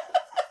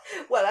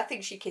 Well, I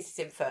think she kisses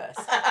him first,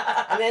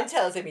 and then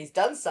tells him he's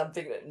done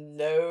something that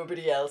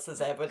nobody else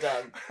has ever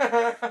done.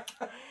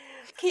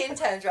 Cian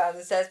turns around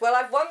and says, "Well,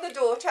 I've won the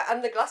daughter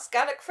and the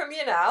Glasgannock from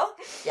you now.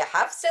 You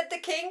have," said the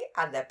king,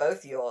 "and they're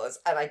both yours,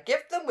 and I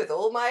give them with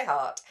all my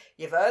heart.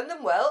 You've earned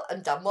them well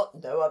and done what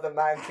no other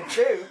man could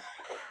do.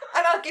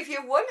 And I'll give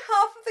you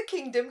 1/2 of the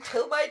kingdom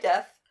till my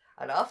death,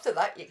 and after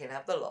that you can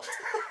have the lot."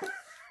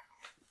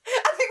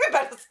 I think we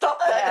better stop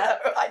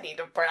there. I need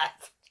a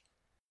breath.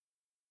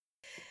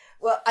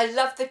 Well, I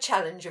love the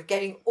challenge of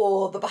getting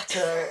all the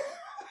butter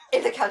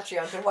in the country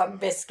onto one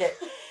biscuit.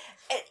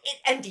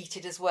 And eat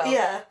it as well.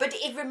 Yeah. But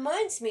it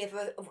reminds me of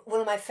one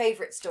of my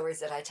favourite stories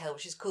that I tell,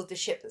 which is called The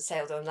Ship That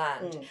Sailed on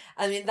Land.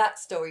 And in that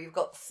story, you've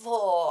got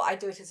 4, I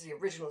do it as the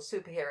original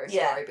superhero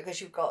story, because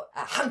you've got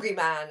a hungry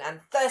man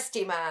and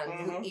thirsty man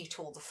who eat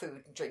all the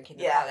food and drink in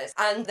the palace.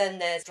 And then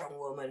there's strong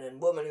woman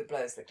and woman who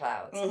blows the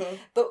clouds.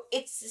 But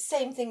it's the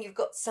same thing. You've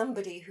got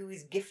somebody who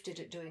is gifted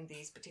at doing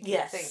these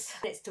particular things.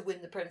 And it's to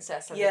win the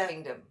princess and the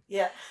kingdom.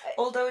 Yeah.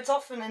 Although it's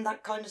often in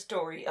that kind of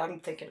story, I'm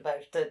thinking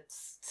about the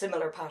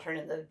similar pattern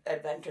in the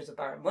Adventures of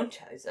Baron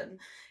Munchausen.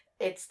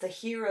 It's the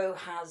hero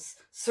has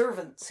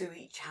servants who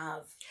each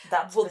have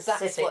that specific... Well,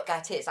 that's what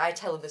that is. I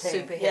tell them as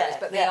thing. superheroes,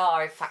 but they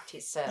are, in fact,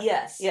 his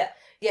servants.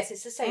 Yes,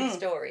 it's the same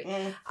story.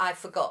 I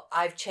forgot.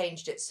 I've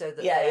changed it so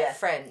that they're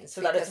friends. So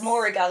that it's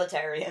more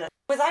egalitarian.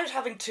 Without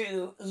having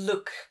to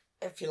look,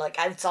 if you like,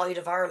 outside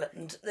of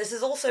Ireland, this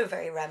is also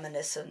very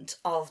reminiscent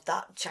of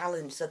that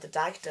challenge that the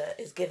Dagda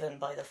is given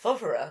by the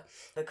Fovera,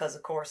 because,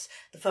 of course,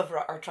 the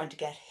Fovera are trying to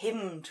get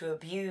him to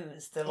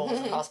abuse the laws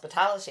of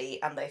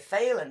hospitality, and they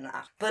fail in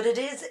that. But it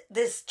is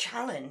this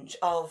challenge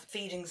of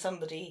feeding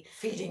somebody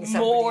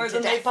more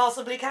than they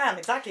possibly can.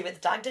 Exactly. With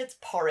the Dagda, it's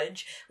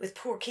porridge. With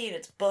poor Cian,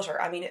 it's butter.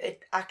 I mean,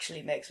 it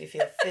actually makes me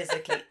feel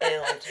physically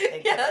ill to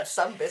think of it.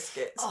 Some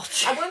biscuits. Oh,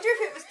 I wonder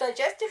if it was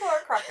digestive or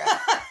a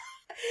cracker.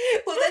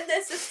 Well, then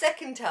there's the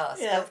second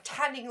task of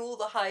tanning all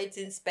the hides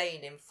in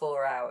Spain in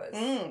 4 hours.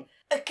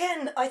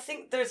 Again, I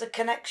think there's a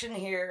connection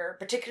here,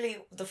 particularly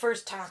the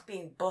first task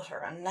being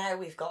butter, and now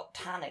we've got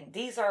tanning.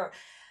 These are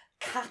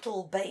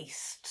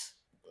cattle-based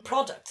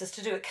products. It's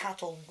to do with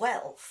cattle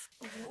wealth.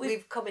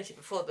 We've commented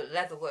before that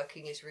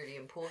leatherworking is really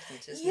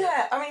important, isn't it?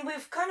 Yeah, I mean,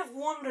 we've kind of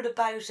wondered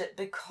about it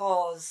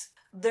because...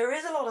 there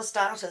is a lot of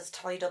status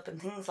tied up in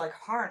things like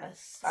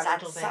harness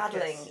and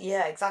saddling.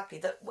 Yeah, exactly.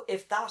 That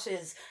if that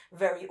is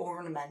very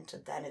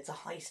ornamented, then it's a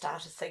high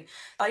status thing.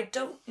 I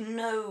don't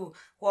know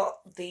what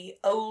the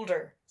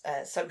older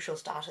social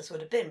status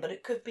would have been, but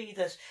it could be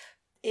that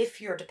if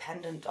you're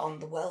dependent on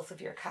the wealth of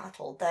your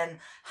cattle,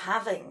 then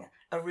having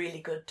a really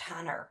good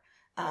tanner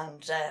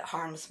and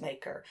harness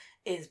maker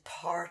is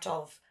part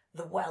of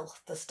the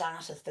wealth, the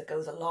status that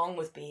goes along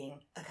with being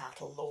a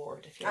cattle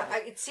lord, if you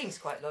like. It seems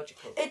quite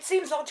logical. It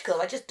seems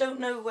logical. I just don't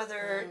know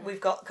whether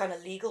we've got kind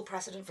of legal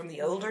precedent from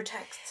the older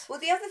texts. Well,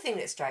 the other thing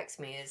that strikes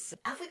me is,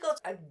 have we got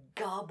a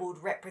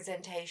garbled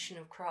representation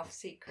of craft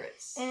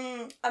secrets?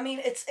 I mean,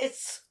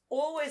 it's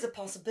always a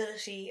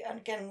possibility, and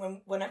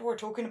again, whenever we're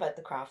talking about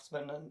the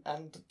craftsman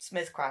and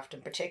smithcraft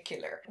in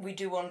particular, we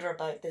do wonder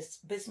about this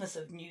business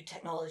of new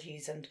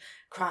technologies and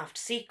craft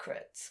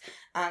secrets,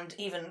 and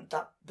even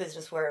that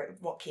business where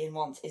what Cian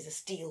wants is a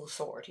steel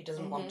sword. He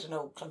doesn't want an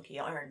old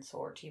clunky iron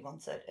sword. He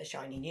wants a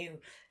shiny new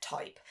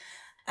type.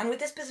 And with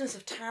this business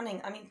of tanning,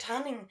 I mean,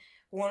 tanning,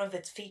 one of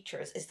its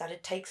features is that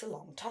it takes a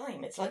long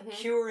time. It's like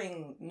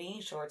curing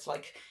meat, or it's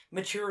like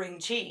maturing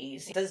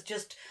cheese. There's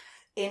just...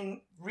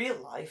 in real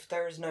life,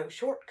 there is no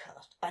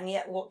shortcut. And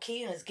yet what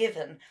Cian is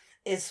given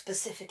is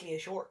specifically a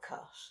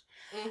shortcut.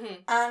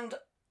 And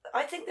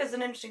I think there's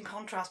an interesting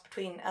contrast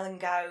between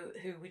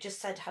Elendil, who we just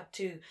said had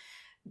to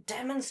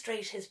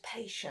demonstrate his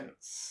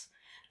patience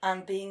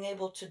and being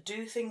able to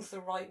do things the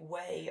right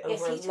way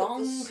over a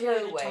long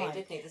period of time.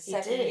 Didn't he? The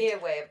 7-year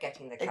way of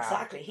getting the cow.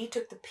 Exactly. He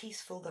took the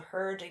peaceful, the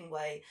herding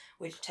way,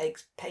 which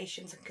takes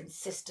patience and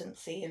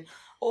consistency and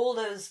all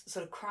those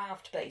sort of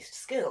craft-based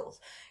skills.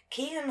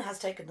 Cian has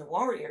taken the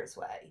warrior's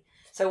way,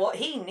 So what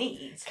he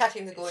needs...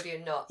 Cutting the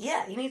Gordian knot.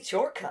 Yeah, he needs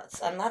shortcuts,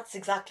 and that's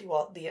exactly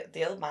what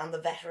the old man, the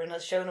veteran,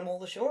 has shown him all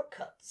the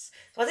shortcuts.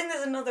 So I think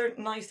there's another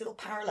nice little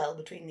parallel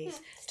between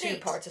these two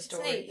parts of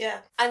story. Yeah.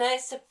 And I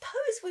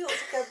suppose we ought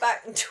to go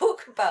back and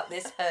talk about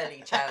this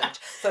Hurley challenge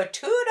for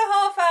 2.5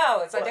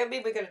 hours. I don't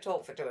mean we're going to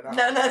talk for 2.5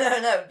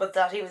 hours. No, but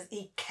that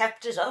he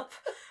kept it up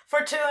for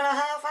 2.5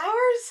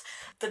 hours.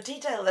 The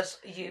detail that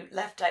you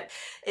left out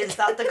is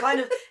that the kind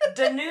of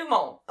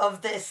denouement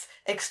of this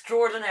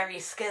extraordinary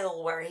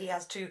skill where he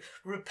has to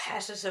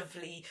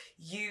repetitively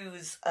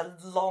use a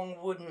long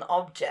wooden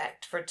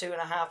object for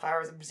 2.5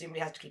 hours and presumably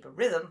has to keep a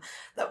rhythm,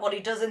 that what he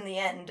does in the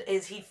end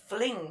is he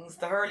flings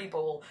the hurley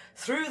ball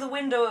through the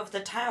window of the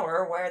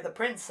tower where the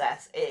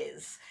princess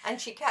is.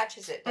 And she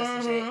catches it,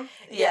 doesn't she? Yes.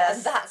 Yeah,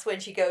 and that's when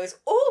she goes,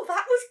 oh,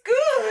 that was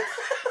good.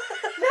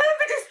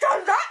 Nobody's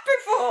done that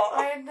before.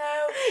 I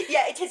know.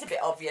 Yeah, it is a bit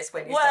obvious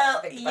when you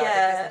start to think about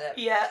it, isn't it?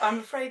 Yeah, I'm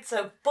afraid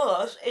so.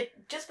 But it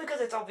just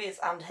because it's obvious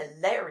and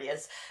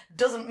hilarious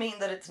doesn't mean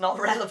that it's not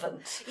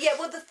relevant. Yeah,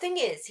 well, the thing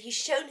is, he's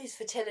shown his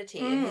fertility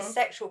and his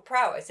sexual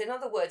prowess. In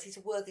other words, he's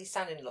a worthy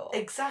son-in-law.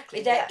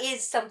 Exactly. There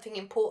is something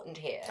important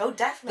here. Oh,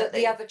 definitely. That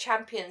the other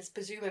champions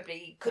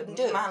presumably couldn't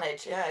do.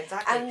 Manage, yeah,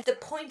 exactly. And the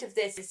point of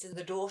this is that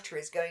the daughter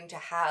is going to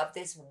have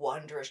this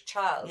wondrous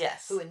child.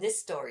 Yes. Who in this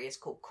story is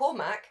called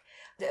Cormac,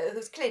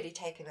 who's clearly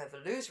taken over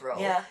Lou's role.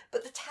 Yeah.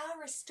 But the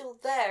tower is still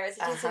there as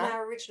it is in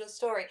our original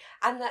story.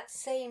 And that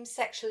same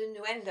sexual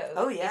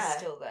innuendo is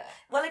still there.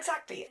 Well,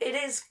 exactly. It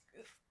is,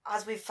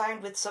 as we've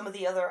found with some of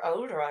the other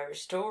older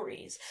Irish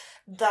stories,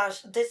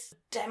 that this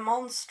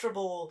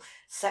demonstrable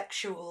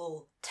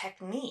sexual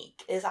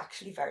technique is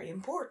actually very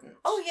important.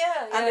 Oh,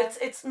 yeah. And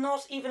it's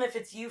not, even if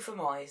it's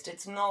euphemised,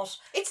 it's not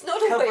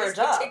always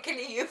up.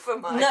 particularly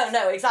euphemised.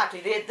 No,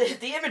 exactly.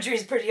 The imagery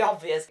is pretty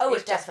obvious. Oh,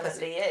 it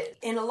definitely is.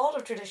 In a lot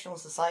of traditional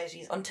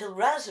societies, until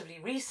relatively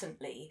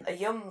recently, a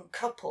young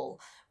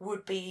couple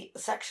would be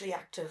sexually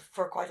active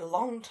for quite a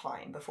long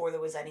time before there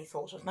was any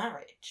thought of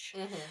marriage.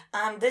 Mm-hmm.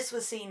 And this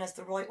was seen as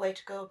the right way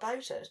to go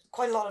about it.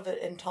 Quite a lot of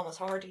it in Thomas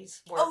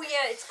Hardy's work. Oh,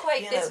 yeah, it's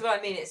quite, this is what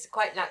I mean, it's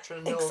quite natural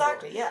and normal.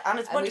 Exactly, yeah. And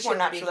it's much more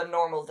natural and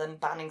normal than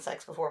banning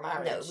sex before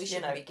marriage. No, we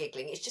shouldn't be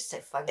giggling. It's just so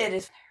funny. It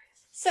is.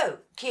 So,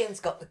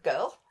 Cian's got the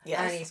girl,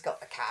 and he's got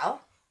the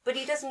cow, but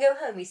he doesn't go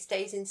home. He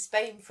stays in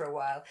Spain for a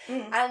while.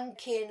 And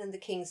Cian and the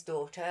king's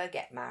daughter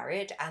get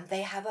married, and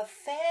they have a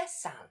fair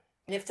son.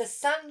 And if the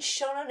sun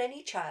shone on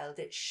any child,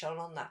 it shone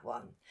on that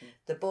one.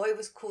 The boy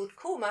was called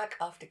Cormac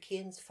after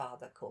Cian's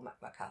father, Cormac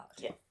MacHart.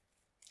 Yeah.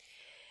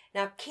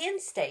 Now, Cian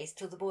stays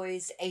till the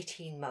boy's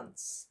 18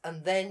 months,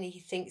 and then he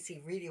thinks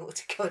he really ought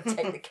to go and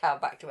take the cow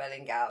back to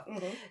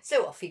Ellingow.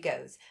 So off he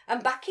goes.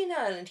 And back in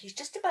Ireland, he's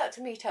just about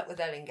to meet up with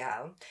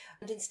Ellingow,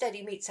 and instead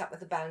he meets up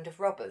with a band of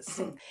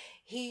robbers.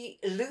 He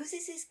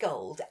loses his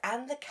gold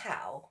and the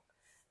cow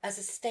as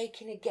a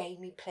stake in a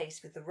game he plays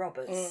with the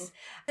robbers.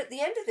 At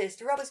the end of this,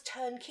 the robbers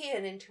turn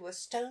Cian into a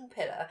stone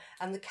pillar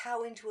and the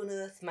cow into an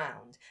earth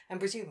mound, and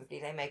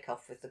presumably they make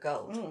off with the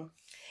gold.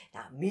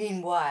 Now,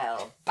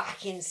 meanwhile,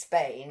 back in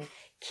Spain,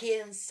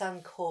 Cian's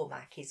son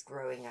Cormac is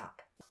growing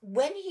up.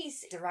 When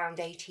he's around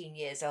 18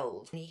 years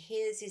old, he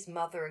hears his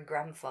mother and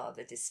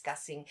grandfather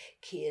discussing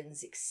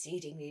Cian's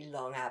exceedingly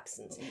long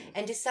absence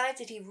and decides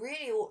that he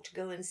really ought to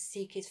go and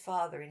seek his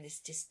father in this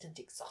distant,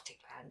 exotic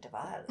land of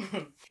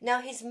Ireland.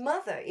 Now, his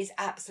mother is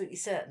absolutely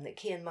certain that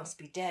Cian must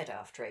be dead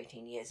after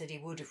 18 years, that he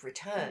would have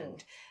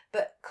returned.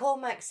 But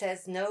Cormac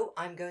says, no,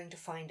 I'm going to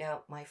find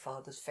out my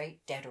father's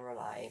fate, dead or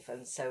alive.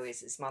 And so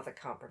his mother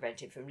can't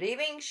prevent him from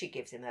leaving. She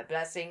gives him her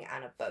blessing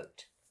and a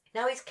boat.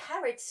 Now he's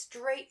carried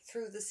straight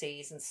through the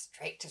seas and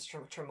straight to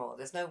Tramore.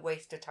 There's no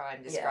waste of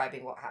time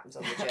describing what happens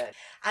on the journey.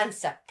 And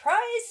surprise,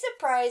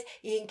 surprise,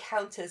 he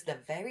encounters the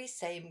very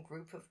same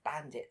group of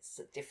bandits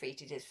that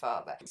defeated his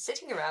father,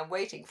 sitting around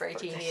waiting for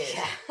 18 years.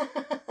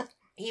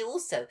 He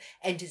also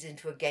enters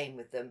into a game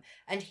with them,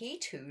 and he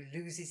too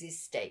loses his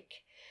stake.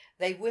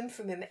 They win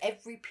from him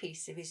every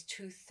piece of his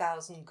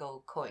 2,000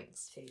 gold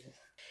coins. Jesus.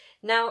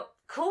 Now,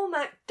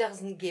 Cormac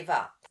doesn't give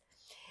up.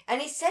 And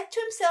he said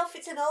to himself,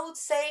 it's an old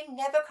saying,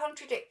 never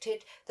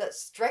contradicted, that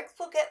strength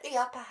will get the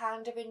upper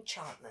hand of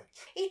enchantment.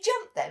 He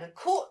jumped then and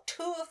caught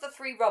 2 of the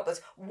 3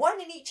 robbers,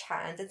 1 in each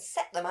hand, and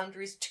set them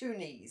under his 2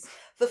 knees.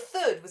 The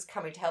third was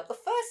coming to help the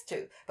first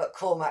 2, but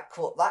Cormac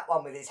caught that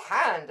one with his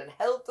hand and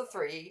held the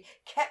 3,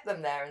 kept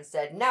them there and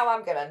said, now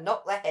I'm going to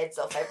knock the heads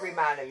off every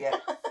man of you.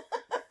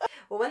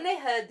 Well, when they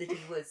heard that he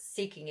was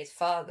seeking his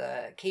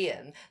father,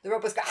 Cian, the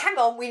robbers go, hang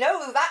on, we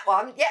know that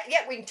one. Yeah,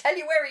 we can tell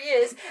you where he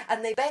is.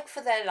 And they beg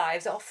for their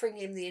lives, offering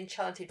him the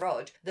enchanted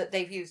rod that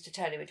they've used to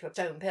turn him into a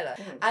stone pillar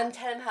and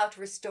tell him how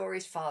to restore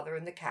his father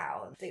and the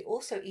cow. And they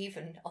also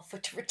even offer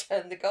to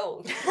return the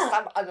gold. For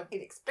some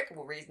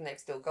inexplicable reason they've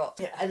still got,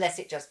 unless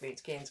it just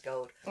means Cian's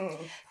gold.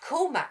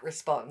 Cormac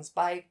responds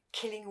by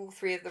killing all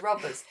 3 of the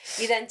robbers.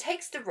 He then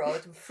takes the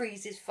rod and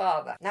frees his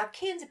father. Now,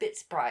 Cian's a bit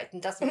surprised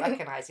and doesn't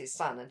recognise his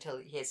son until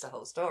he hears the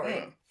whole story.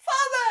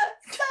 Father!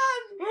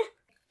 Son!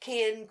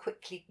 Cian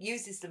quickly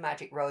uses the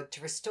magic rod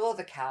to restore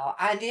the cow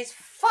and is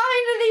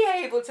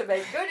finally able to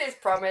make good his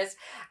promise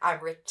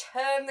and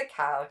return the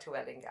cow to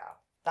Elendil.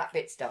 That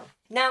bit's done.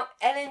 Now,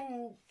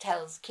 Ellen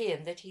tells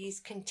Cian that he's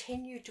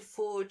continued to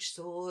forge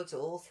swords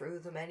all through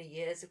the many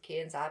years of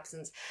Cian's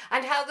absence,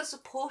 and how the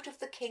support of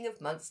the King of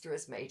Munster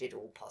has made it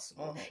all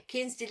possible.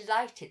 Cian's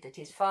delighted that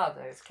his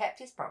father has kept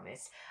his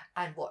promise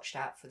and watched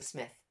out for the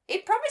smith. He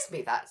promised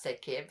me that, said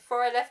Cian,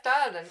 before I left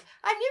Ireland.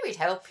 I knew he'd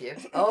help you.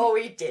 Oh,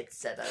 he did,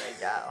 said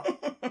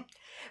Elendil.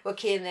 Well,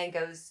 Cian then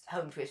goes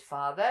home to his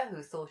father,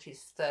 who thought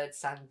his third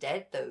son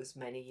dead those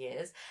many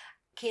years.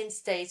 Cian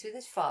stays with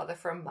his father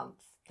for a month,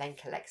 then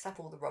collects up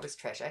all the robber's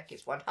treasure,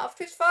 gives one half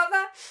to his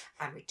father,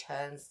 and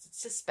returns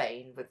to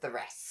Spain with the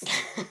rest.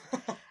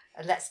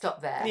 And let's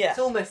stop there. Yeah. It's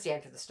almost the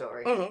end of the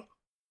story. Mm-hmm.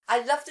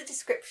 I love the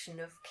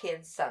description of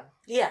Cian's son.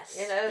 Yes.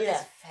 You know,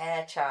 this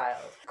fair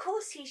child. Of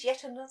course, he's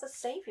yet another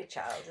saviour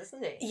child,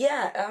 isn't he?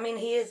 Yeah, I mean,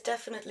 he is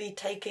definitely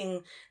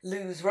taking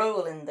Lou's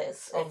role in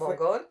this. Or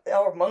Mungon.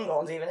 Or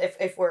Mungon's even,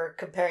 if we're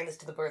comparing this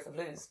to the birth of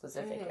Lou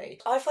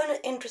specifically. I find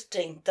it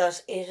interesting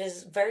that it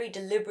is very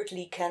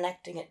deliberately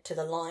connecting it to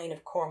the line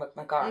of Cormac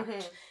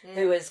MacArt,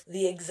 who is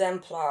the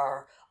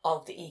exemplar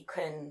of the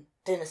Equin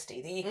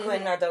dynasty. The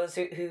Equin are those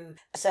who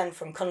descend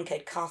from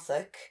Cuncaid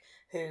Catholic,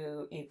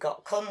 who you've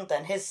got Cun,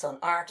 then his son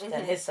Art,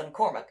 then his son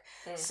Cormac.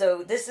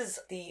 So this is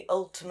the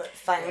ultimate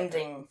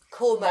founding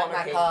Cormac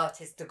monarchy. MacArt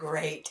is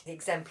the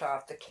exemplar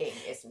of the king,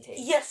 isn't he?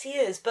 Yes, he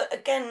is. But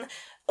again,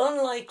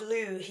 unlike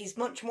Lou, he's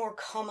much more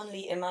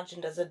commonly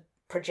imagined as a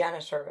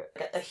progenitor,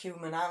 a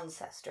human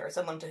ancestor,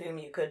 someone to whom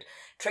you could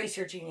trace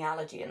your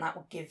genealogy, and that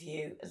would give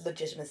you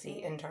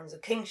legitimacy in terms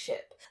of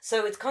kingship.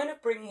 So it's kind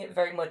of bringing it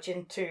very much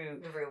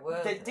into The real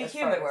world. the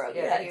human world.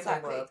 Yeah, the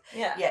exactly. Human world.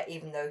 Yeah. Yeah,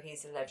 even though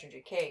he's a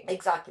legendary king.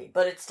 Exactly,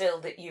 but it's still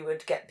that you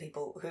would get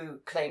people who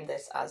claim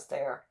this as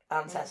their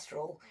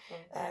ancestral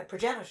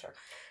progenitor.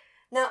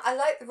 Now, I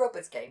like the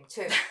robbers game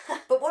too,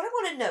 but what I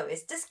want to know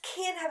is, does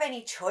Cian have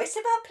any choice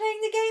about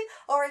playing the game,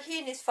 or are he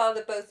and his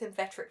father both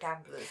inveterate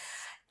gamblers?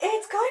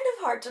 It's kind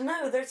of hard to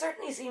know. There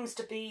certainly seems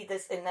to be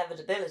this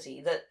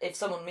inevitability that if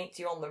someone meets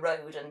you on the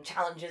road and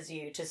challenges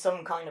you to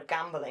some kind of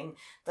gambling,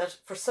 that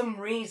for some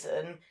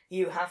reason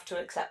you have to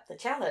accept the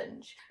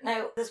challenge.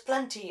 Now, there's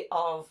plenty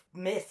of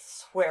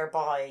myths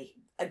whereby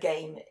a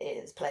game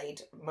is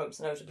played,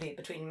 most notably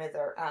between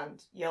Mither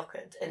and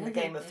Jochid, in the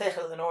game of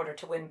Fiddle in order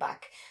to win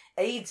back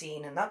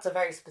Aideen, and that's a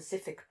very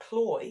specific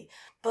ploy.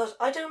 But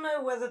I don't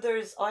know whether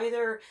there's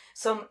either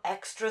some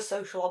extra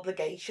social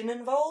obligation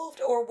involved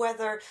or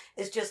whether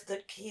it's just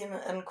that Cian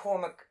and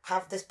Cormac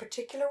have this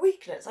particular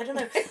weakness. I don't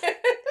know.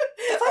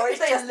 The fact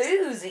that they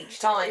lose each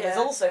time is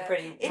also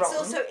pretty It's rotten.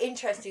 also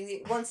interesting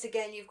that once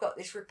again you've got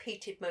this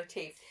repeated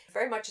motif,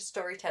 very much a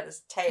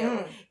storyteller's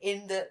tale,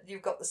 in that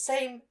you've got the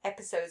same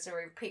episodes and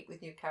repeat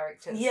with new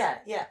characters. Yeah.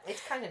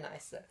 It's kind of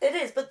nice though. It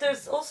is, but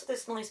there's also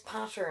this nice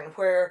pattern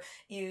where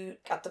you,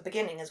 at the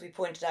beginning, as we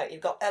pointed out,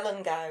 you've got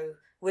Elendil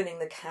winning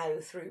the cow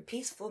through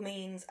peaceful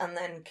means and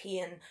then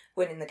Cian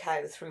winning the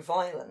cow through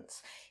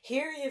violence.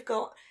 Here you've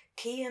got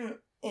Cian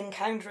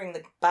encountering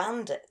the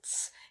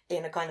bandits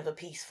in a kind of a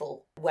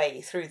peaceful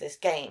way through this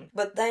game.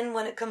 But then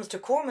when it comes to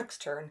Cormac's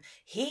turn,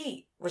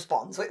 he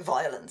responds with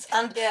violence.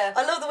 And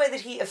I love the way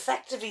that he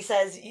effectively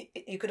says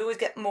you could always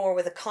get more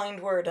with a kind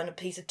word and a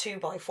piece of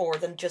 2x4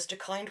 than just a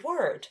kind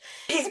word.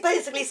 He's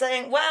basically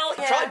saying, well,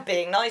 I tried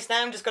being nice,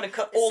 now I'm just going to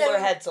cut all their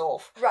heads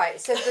off. Right,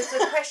 so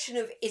the question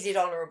of is it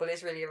honourable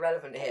is really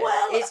irrelevant here.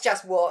 Well, it's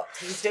just what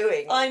he's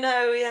doing. I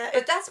know, yeah.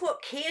 But that's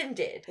what Cian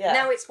did. Yeah.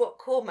 Now it's what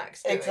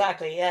Cormac's doing.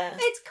 Exactly, yeah.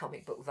 It's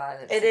comic book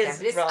violence. It is,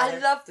 again, but rather. I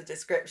love the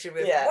description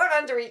with one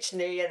under each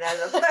knee and then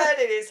a third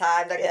in his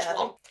hand. Like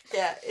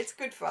yeah, it's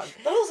good fun.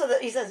 But also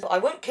that he says, I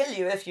won't kill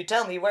you if you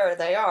tell me where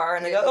they are.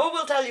 And they go,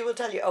 we'll tell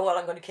you. Oh, well,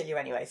 I'm going to kill you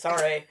anyway.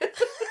 Sorry.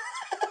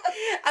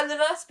 And the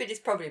last bit is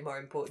probably more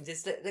important,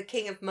 is that the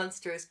King of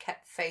Munster has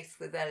kept faith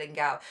with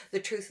Elendil.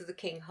 The truth of the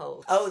king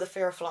holds. Oh, the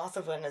fear of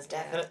Flathavan is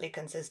definitely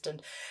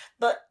consistent.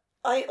 But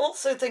I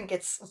also think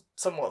it's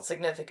somewhat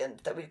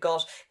significant that we've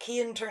got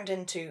Cian turned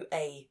into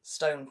a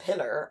stone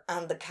pillar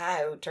and the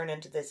cow turned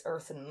into this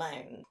earthen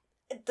mound.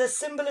 The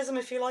symbolism,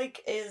 if you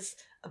like, is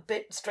a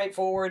bit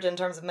straightforward in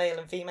terms of male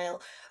and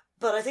female,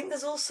 but I think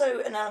there's also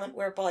an element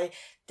whereby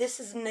this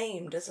is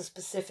named as a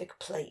specific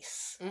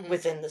place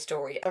within the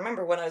story. I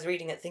remember when I was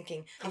reading it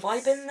thinking, have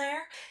I been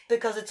there?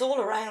 Because it's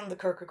all around the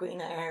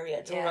Kirkagreena area.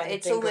 It's all around the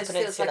Dingle almost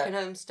feels Peninsula. like an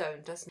home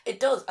stone, doesn't it? It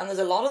does, and there's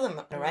a lot of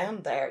them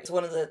around there. It's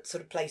one of the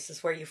sort of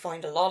places where you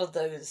find a lot of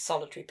those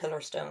solitary pillar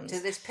stones. So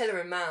this pillar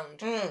and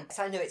mound.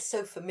 So I know it's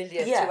so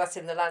familiar Yeah. to us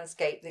in the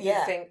landscape that you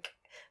think,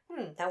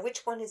 now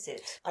which one is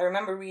it? I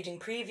remember reading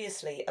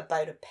previously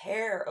about a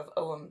pair of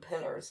Ogham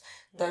pillars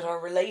that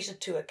are related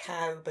to a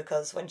cow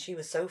because when she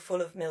was so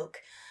full of milk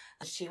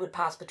She would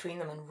pass between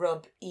them and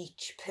rub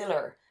each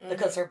pillar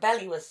because her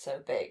belly was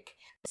so big.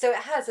 So it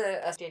has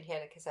a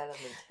Dinhyenicus element.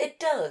 It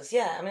does,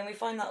 yeah. I mean, we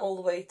find that all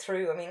the way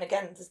through. I mean,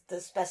 again, the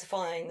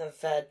specifying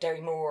of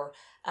Derry Moor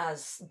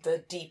as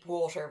the deep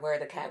water where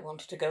the cow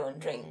wanted to go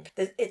and drink.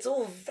 It's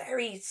all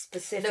very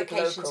specific,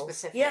 Location local.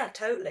 specific. Yeah,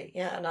 totally.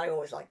 Yeah, and I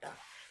always like that.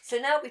 So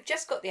now we've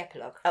just got the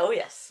epilogue. Oh,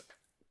 yes.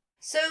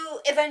 So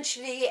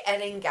eventually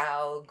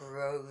Elingao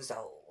grows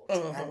old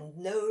and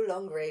no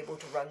longer able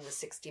to run the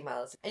 60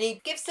 miles. And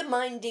he gives the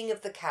minding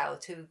of the cow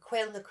to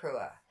Quail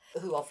Nakua,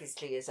 who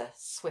obviously is a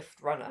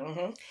swift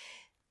runner.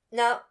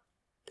 Now,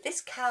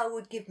 this cow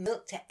would give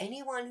milk to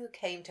anyone who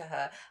came to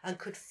her and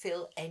could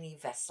fill any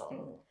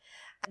vessel.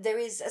 There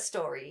is a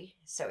story,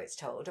 so it's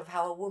told, of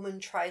how a woman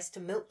tries to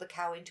milk the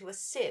cow into a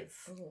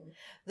sieve.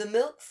 The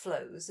milk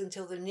flows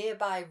until the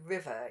nearby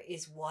river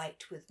is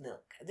white with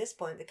milk. At this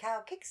point, the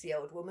cow kicks the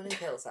old woman and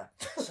kills her.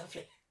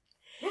 Lovely.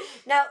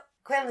 Now,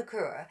 Quail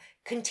Nakua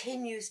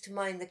continues to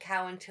mind the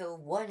cow until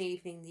one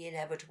evening the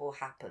inevitable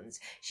happens.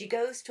 She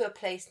goes to a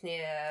place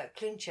near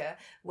Clincher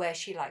where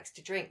she likes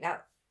to drink.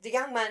 Now, the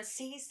young man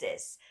sees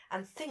this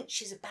and thinks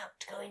she's about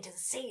to go into the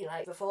sea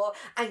like before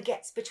and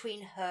gets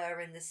between her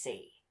and the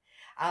sea.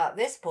 At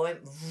this point,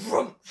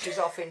 vroom, she's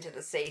off into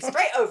the sea,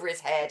 straight over his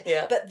head.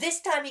 Yeah. But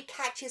this time he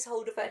catches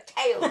hold of her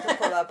tail to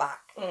pull her back.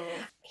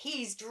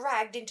 He's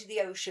dragged into the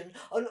ocean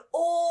and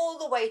all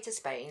the way to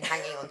Spain,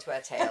 hanging onto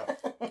her tail.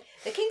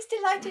 The king's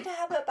delighted to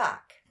have her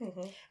back,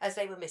 as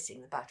they were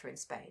missing the batter in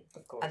Spain.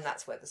 Of course. And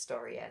that's where the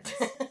story ends.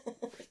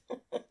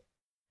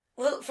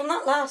 Well, from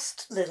that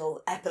last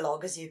little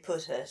epilogue, as you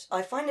put it,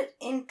 I find it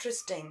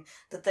interesting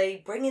that they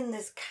bring in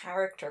this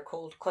character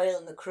called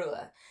Quail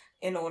Nakua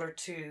in order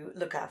to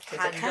look after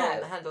the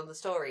cow. Hand on the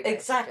story, basically.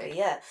 Exactly,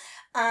 yeah.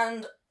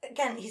 And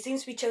again, he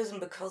seems to be chosen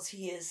because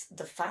he is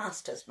the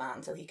fastest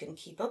man, so he can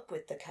keep up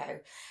with the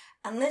cow.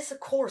 And this, of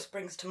course,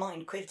 brings to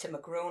mind Cuilche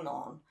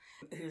MacRonan,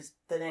 who's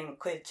the name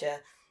Cuilche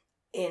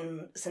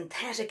in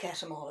synthetic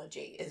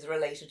etymology is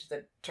related to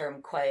the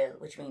term quail,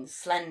 which means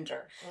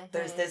slender.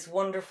 There's this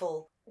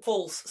wonderful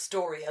false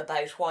story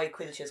about why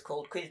Cuilche is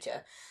called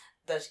Cuilche,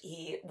 that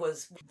he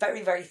was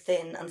very, very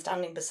thin and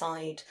standing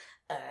beside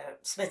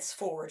Smith's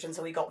Forge, and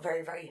so he got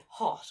very, very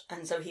hot,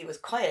 and so he was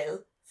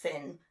quail,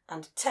 thin,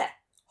 and te,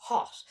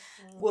 hot.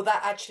 Well,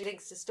 that actually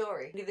links the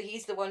story.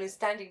 He's the one who's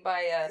standing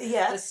by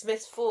the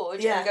Smith's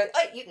Forge and goes,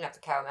 "Oh, you can have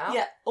the cow now."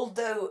 Yeah,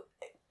 although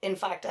in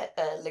fact,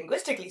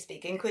 linguistically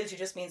speaking, Cuilche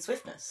just means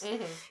swiftness.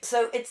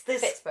 So it's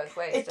this... Fits both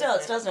ways, It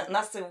does, doesn't it? And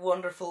that's the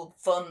wonderful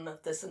fun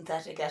of the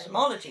synthetic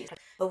etymology.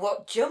 But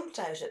what jumped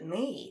out at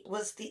me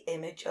was the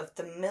image of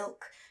the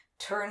milk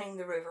turning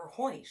the river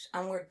white.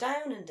 And we're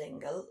down in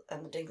Dingle,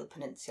 on the Dingle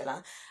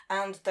Peninsula,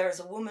 and there's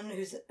a woman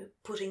who's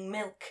putting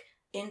milk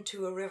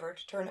into a river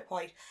to turn it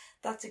white.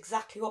 That's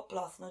exactly what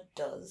Blathnod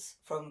does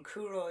from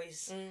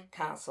Curoy's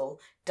castle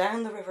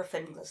down the River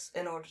Finglas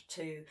in order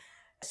to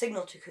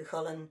signal to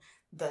Cuchulainn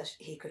that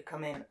he could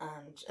come in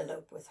and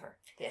elope with her.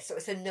 Yeah, so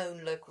it's a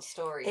known local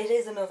story. It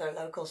is another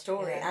local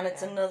story, and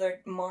it's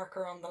another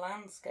marker on the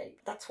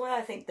landscape. That's why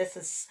I think this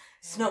is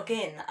snuck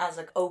in as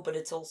a, but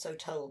it's also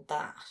told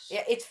that.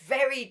 Yeah, it's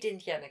very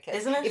Dinhyenicus.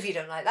 Isn't it? If you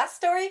don't like that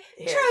story,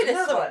 try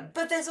this one.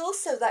 But there's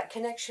also that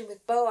connection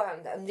with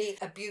Boan and the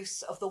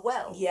abuse of the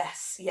well.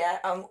 Yes, yeah,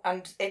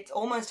 and it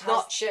almost has...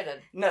 Not Shinnon.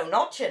 No,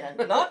 not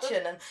Shinnon, not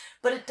Shinnon.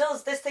 But it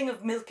does, this thing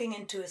of milking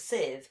into a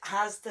sieve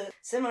has the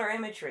similar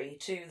imagery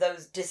to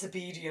those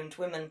disobedient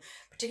women,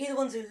 particularly the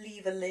ones who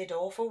leave a lid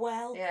off a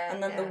well,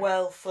 and then the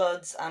well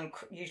floods and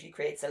usually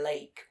creates a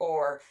lake,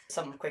 or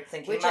some quick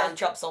thinking man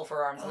chops off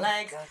her arms and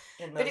legs.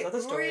 But it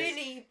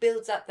really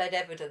builds up that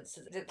evidence.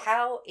 The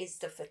cow is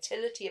the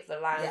fertility of the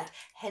land,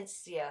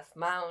 hence the earth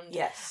mound.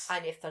 Yes.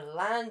 And if the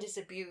land is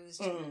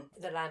abused,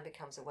 the land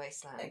becomes a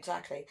wasteland.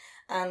 Exactly.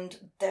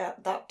 And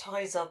that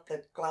ties up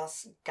the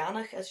Glas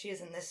Ganach, as she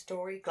is in this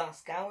story,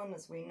 Glas Gowan,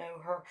 as we know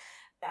her,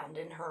 and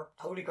in her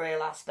Holy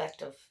Grail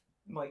aspect of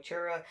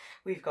Moitura,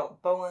 we've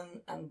got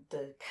Boan and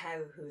the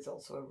cow, who's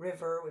also a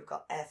river. We've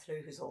got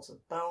Ethlu, who's also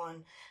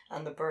Boan,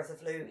 and the birth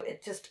of Lu.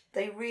 It just,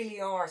 they really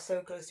are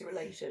so closely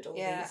related, all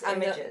these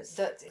images.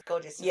 The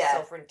goddess of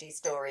sovereignty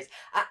stories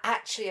are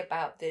actually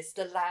about this,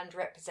 the land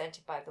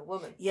represented by the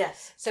woman.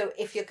 Yes. So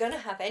if you're going to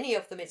have any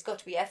of them, it's got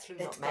to be Ethlu,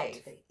 not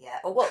Maeve. Yeah.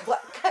 Or what?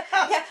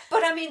 Yeah,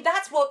 but I mean,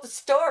 that's what the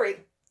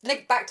story...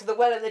 Link back to the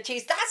well and the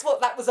cheese. That's what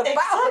that was about.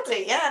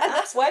 Exactly, yeah. And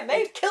that's why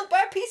Maeve killed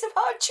by a piece of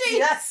hard cheese.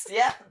 Yes,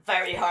 yeah.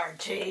 Very hard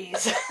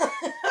cheese.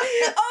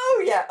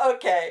 Oh, yeah,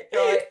 okay.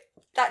 Right.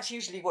 That's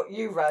usually what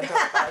you rant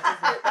on about,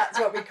 isn't it? That's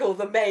what we call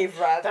the Maeve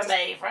rant. The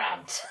Maeve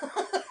rant.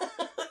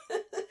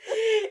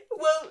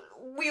 Well,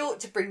 we ought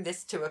to bring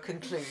this to a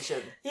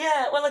conclusion.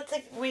 Yeah, well, I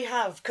think we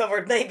have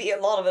covered maybe a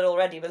lot of it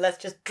already, but let's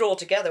just draw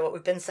together what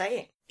we've been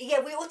saying.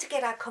 Yeah, we ought to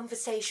get our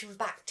conversation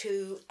back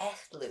to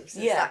Ethlu,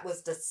 since that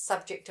was the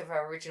subject of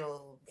our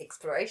original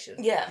exploration.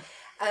 Yeah.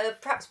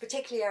 Perhaps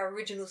particularly our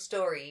original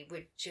story,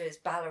 which is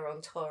Balor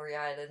on Tory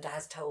Island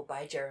as told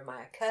by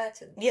Jeremiah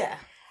Curtin. Yeah.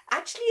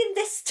 Actually, in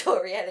this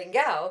story,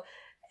 Elingao,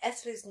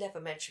 Ethlu's never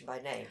mentioned by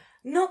name.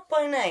 Not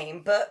by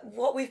name, but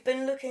what we've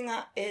been looking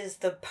at is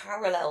the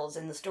parallels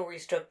in the story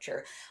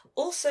structure.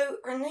 Also,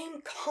 her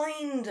name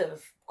kind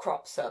of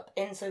crops up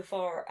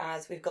insofar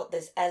as we've got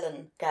this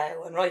Ellen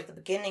Gow, and right at the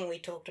beginning we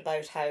talked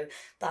about how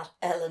that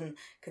Ellen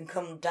can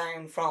come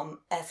down from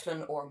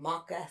Ethlin or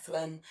Mock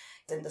Ethlin,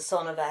 in the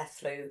son of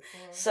Ethlu.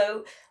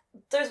 So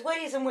there's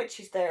ways in which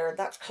she's there,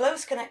 that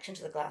close connection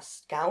to the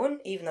Glasgowan,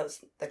 even though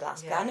it's the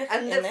Glasganach.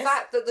 And the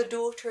fact that the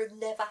daughter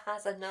never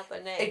has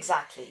another name.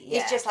 Exactly,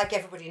 yeah. It's just like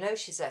everybody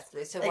knows she's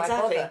Ethlu, so why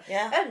Exactly, bother?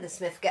 yeah. And the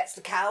Smith gets the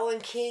cow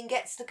and Kean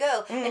gets the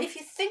girl. And if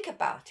you think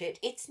about it,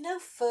 it's no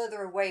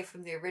further away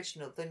from the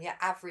original than your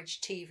average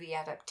TV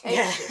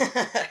adaptation.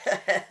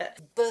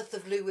 Birth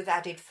of Lou with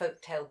added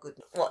folktale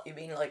goodness. What, you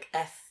mean like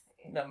F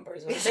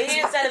numbers would be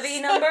instead of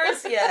E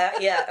numbers?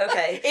 Yeah,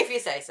 okay. If you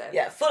say so.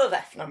 Yeah, full of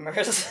F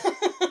numbers.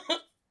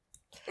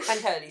 And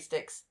hurley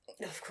sticks.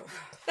 Of course.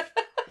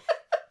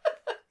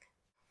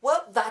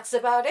 Well, that's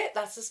about it.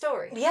 That's the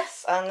story.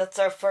 Yes, and it's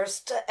our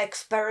first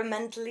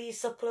experimentally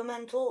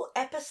supplemental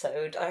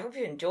episode. I hope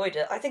you enjoyed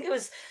it. I think it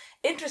was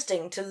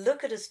interesting to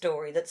look at a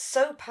story that's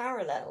so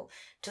parallel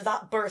to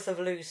that Birth of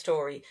Lou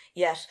story,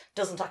 yet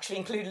doesn't actually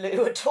include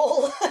Lou at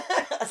all,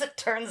 as it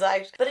turns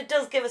out. But it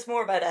does give us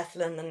more about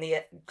Ethlyn than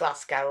the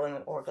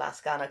Glasgowan or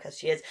Glasganach as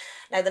she is.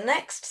 Now, the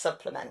next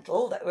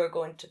supplemental that we're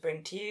going to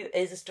bring to you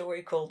is a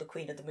story called The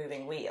Queen of the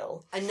Moving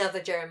Wheel.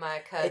 Another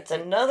Jeremiah Curtin. It's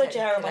another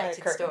Jeremiah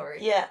Curtin story.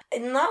 Yeah.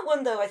 In that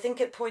one, though, I think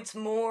it points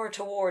more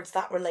towards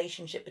that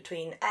relationship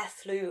between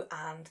Ethlu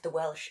and the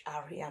Welsh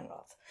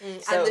Arianrod.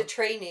 And the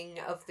training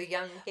of the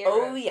young hero.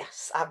 Oh,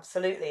 yes,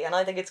 absolutely. And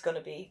I think it's going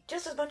to be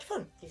just as much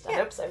fun. At least I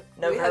hope so.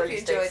 No we hope hurley you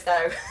enjoyed sticks,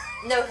 that.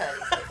 though. No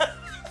hurley sticks.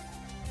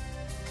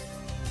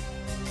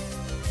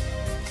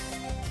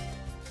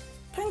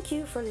 Thank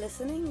you for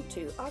listening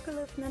to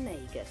Agalach na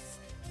Nagus,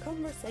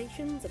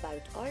 conversations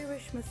about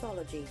Irish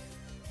mythology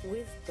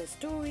with the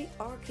story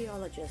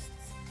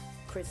archaeologists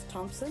Chris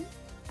Thompson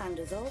and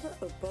Isolde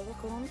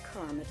O'Bolachon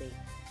Carmody.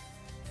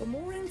 For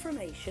more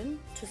information,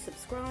 to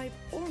subscribe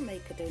or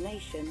make a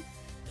donation,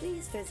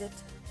 please visit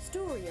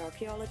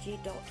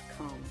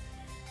storyarchaeology.com.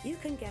 You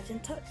can get in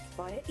touch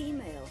via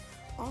email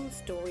on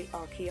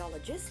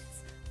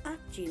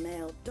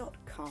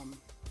storyarchaeologists@gmail.com.